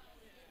if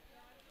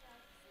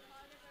that's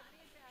part of a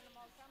beef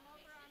animal, come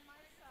over on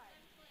my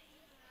side.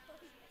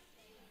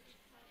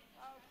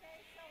 Okay,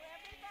 so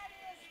everybody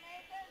has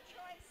made their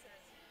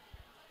choices.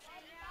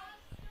 And now,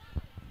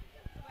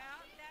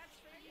 well, that's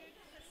for you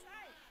to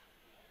decide.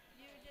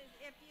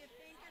 If you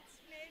think it's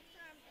made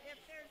from, if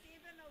there's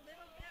even a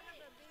little bit of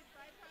a beef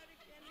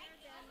byproduct in there,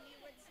 then you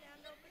would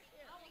stand over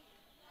here.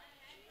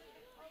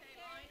 Okay,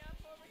 line up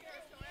over here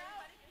so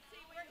everybody can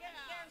see what you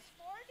have. There's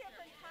 4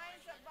 different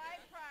kinds of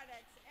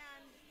byproducts,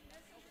 and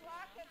Mrs.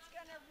 Lockett's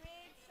going to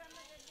read some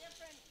of the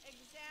different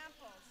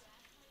examples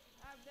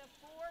of the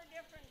 4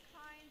 different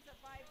kinds of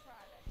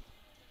byproducts.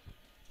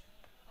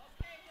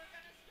 Okay, we're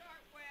going to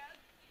start with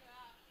the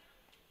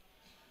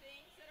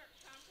things that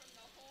come from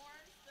the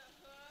horns, the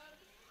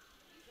hooves,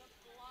 the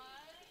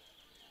blood,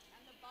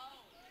 and the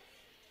bones.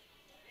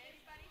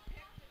 Anybody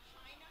pick the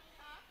china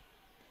cup,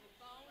 the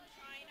bone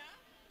china?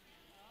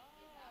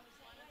 That was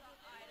one of the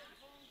items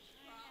from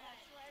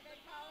that's why they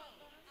call it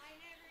bone. I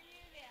never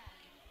knew that.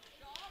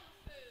 Dog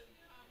food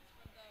comes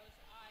from those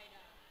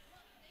items.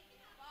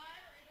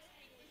 Fire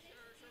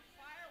extinguishers or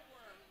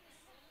fireworks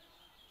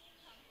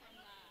come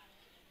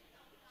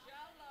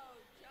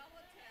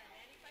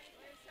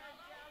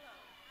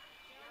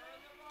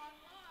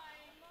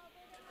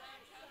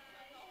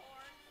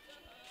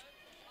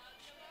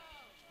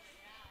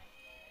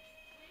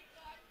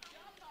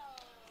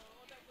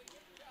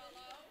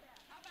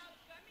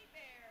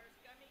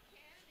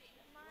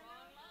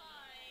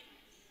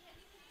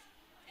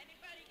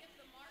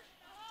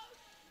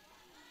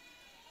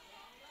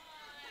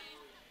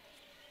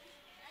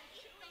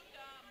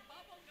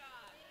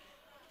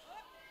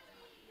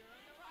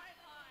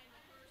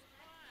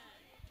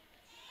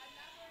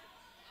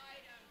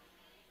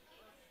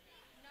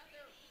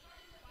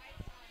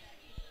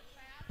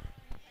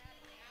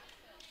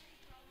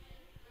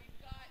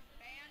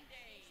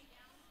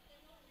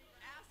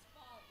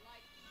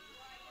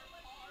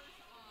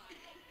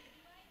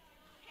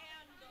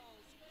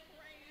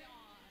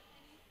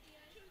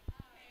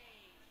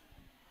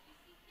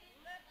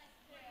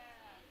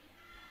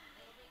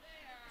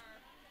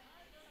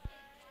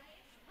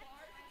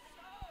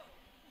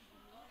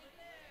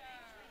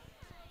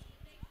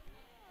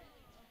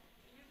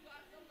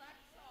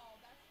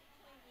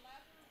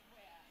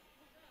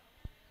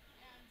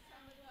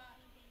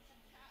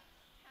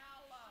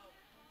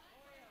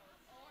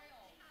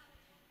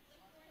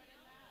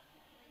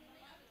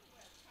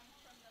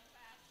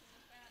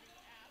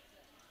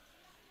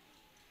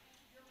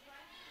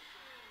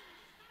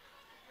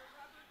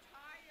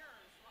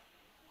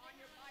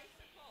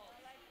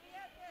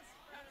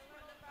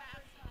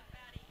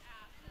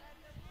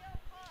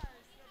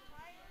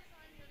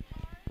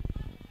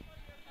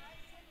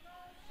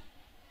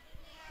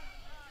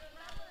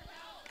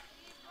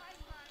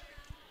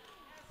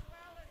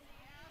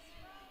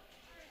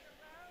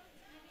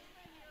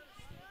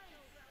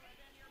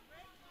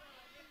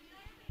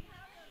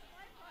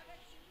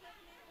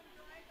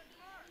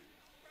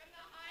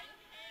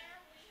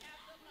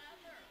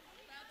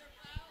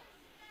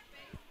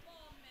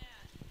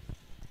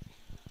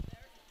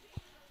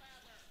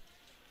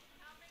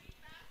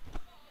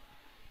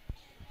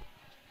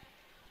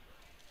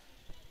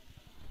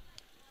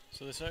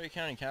So the Sawyer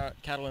County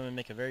Cattlewomen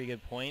make a very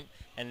good point,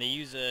 and they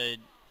use a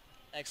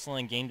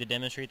excellent game to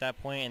demonstrate that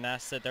point, and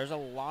that's that there's a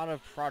lot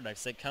of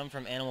products that come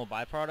from animal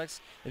byproducts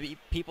that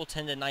people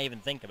tend to not even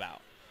think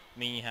about. I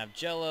mean, you have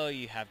Jello,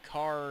 you have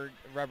tire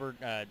rubber,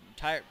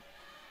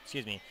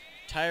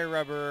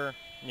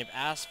 you have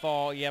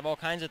asphalt, you have all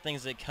kinds of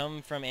things that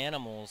come from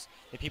animals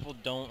that people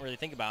don't really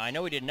think about. I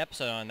know we did an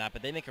episode on that,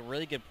 but they make a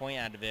really good point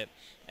out of it,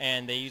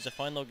 and they use a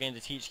fun little game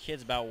to teach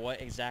kids about what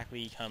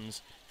exactly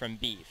comes from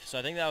beef. So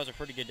I think that was a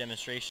pretty good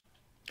demonstration.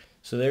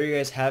 So there you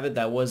guys have it.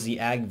 That was the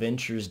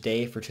Agventures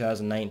Day for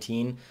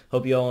 2019.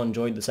 Hope you all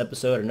enjoyed this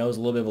episode. I know it was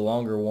a little bit of a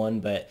longer one,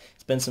 but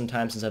it's been some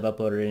time since I've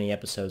uploaded any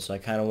episodes, so I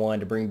kind of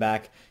wanted to bring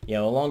back, a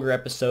longer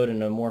episode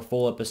and a more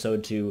full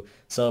episode to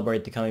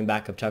celebrate the coming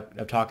back of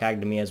Talk Ag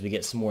to Me as we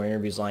get some more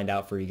interviews lined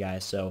out for you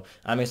guys. So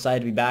I'm excited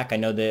to be back. I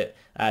know that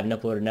I haven't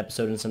uploaded an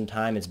episode in some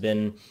time. It's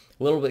been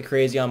a little bit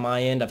crazy on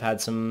my end. I've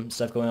had some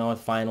stuff going on with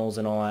finals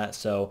and all that,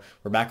 so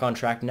we're back on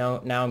track now.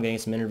 I'm getting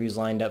some interviews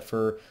lined up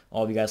for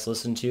all of you guys to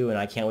listen to, and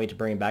I can't wait to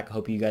bring it back. I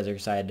hope you guys are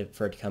excited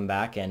for it to come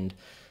back. And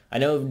I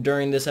know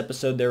during this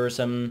episode there were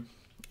some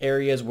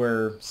areas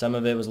where some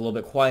of it was a little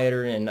bit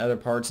quieter in other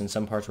parts, and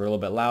some parts were a little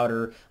bit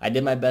louder. I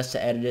did my best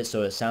to edit it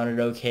so it sounded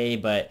okay,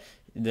 but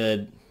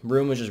the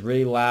room was just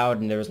really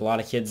loud, and there was a lot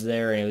of kids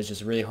there, and it was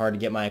just really hard to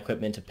get my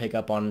equipment to pick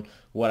up on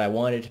what I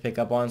wanted to pick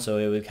up on, so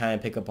it would kind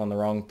of pick up on the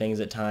wrong things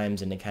at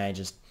times, and it kind of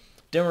just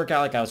didn't work out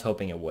like I was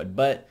hoping it would.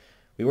 But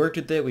we worked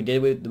with it. We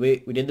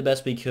did the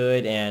best we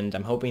could, and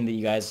I'm hoping that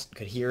you guys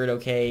could hear it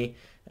okay.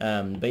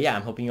 But yeah,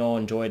 I'm hoping you all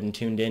enjoyed and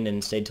tuned in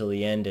and stayed till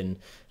the end, and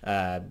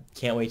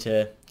can't wait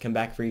to come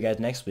back for you guys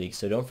next week.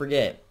 So don't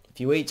forget, if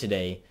you ate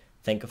today,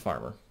 thank a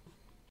farmer.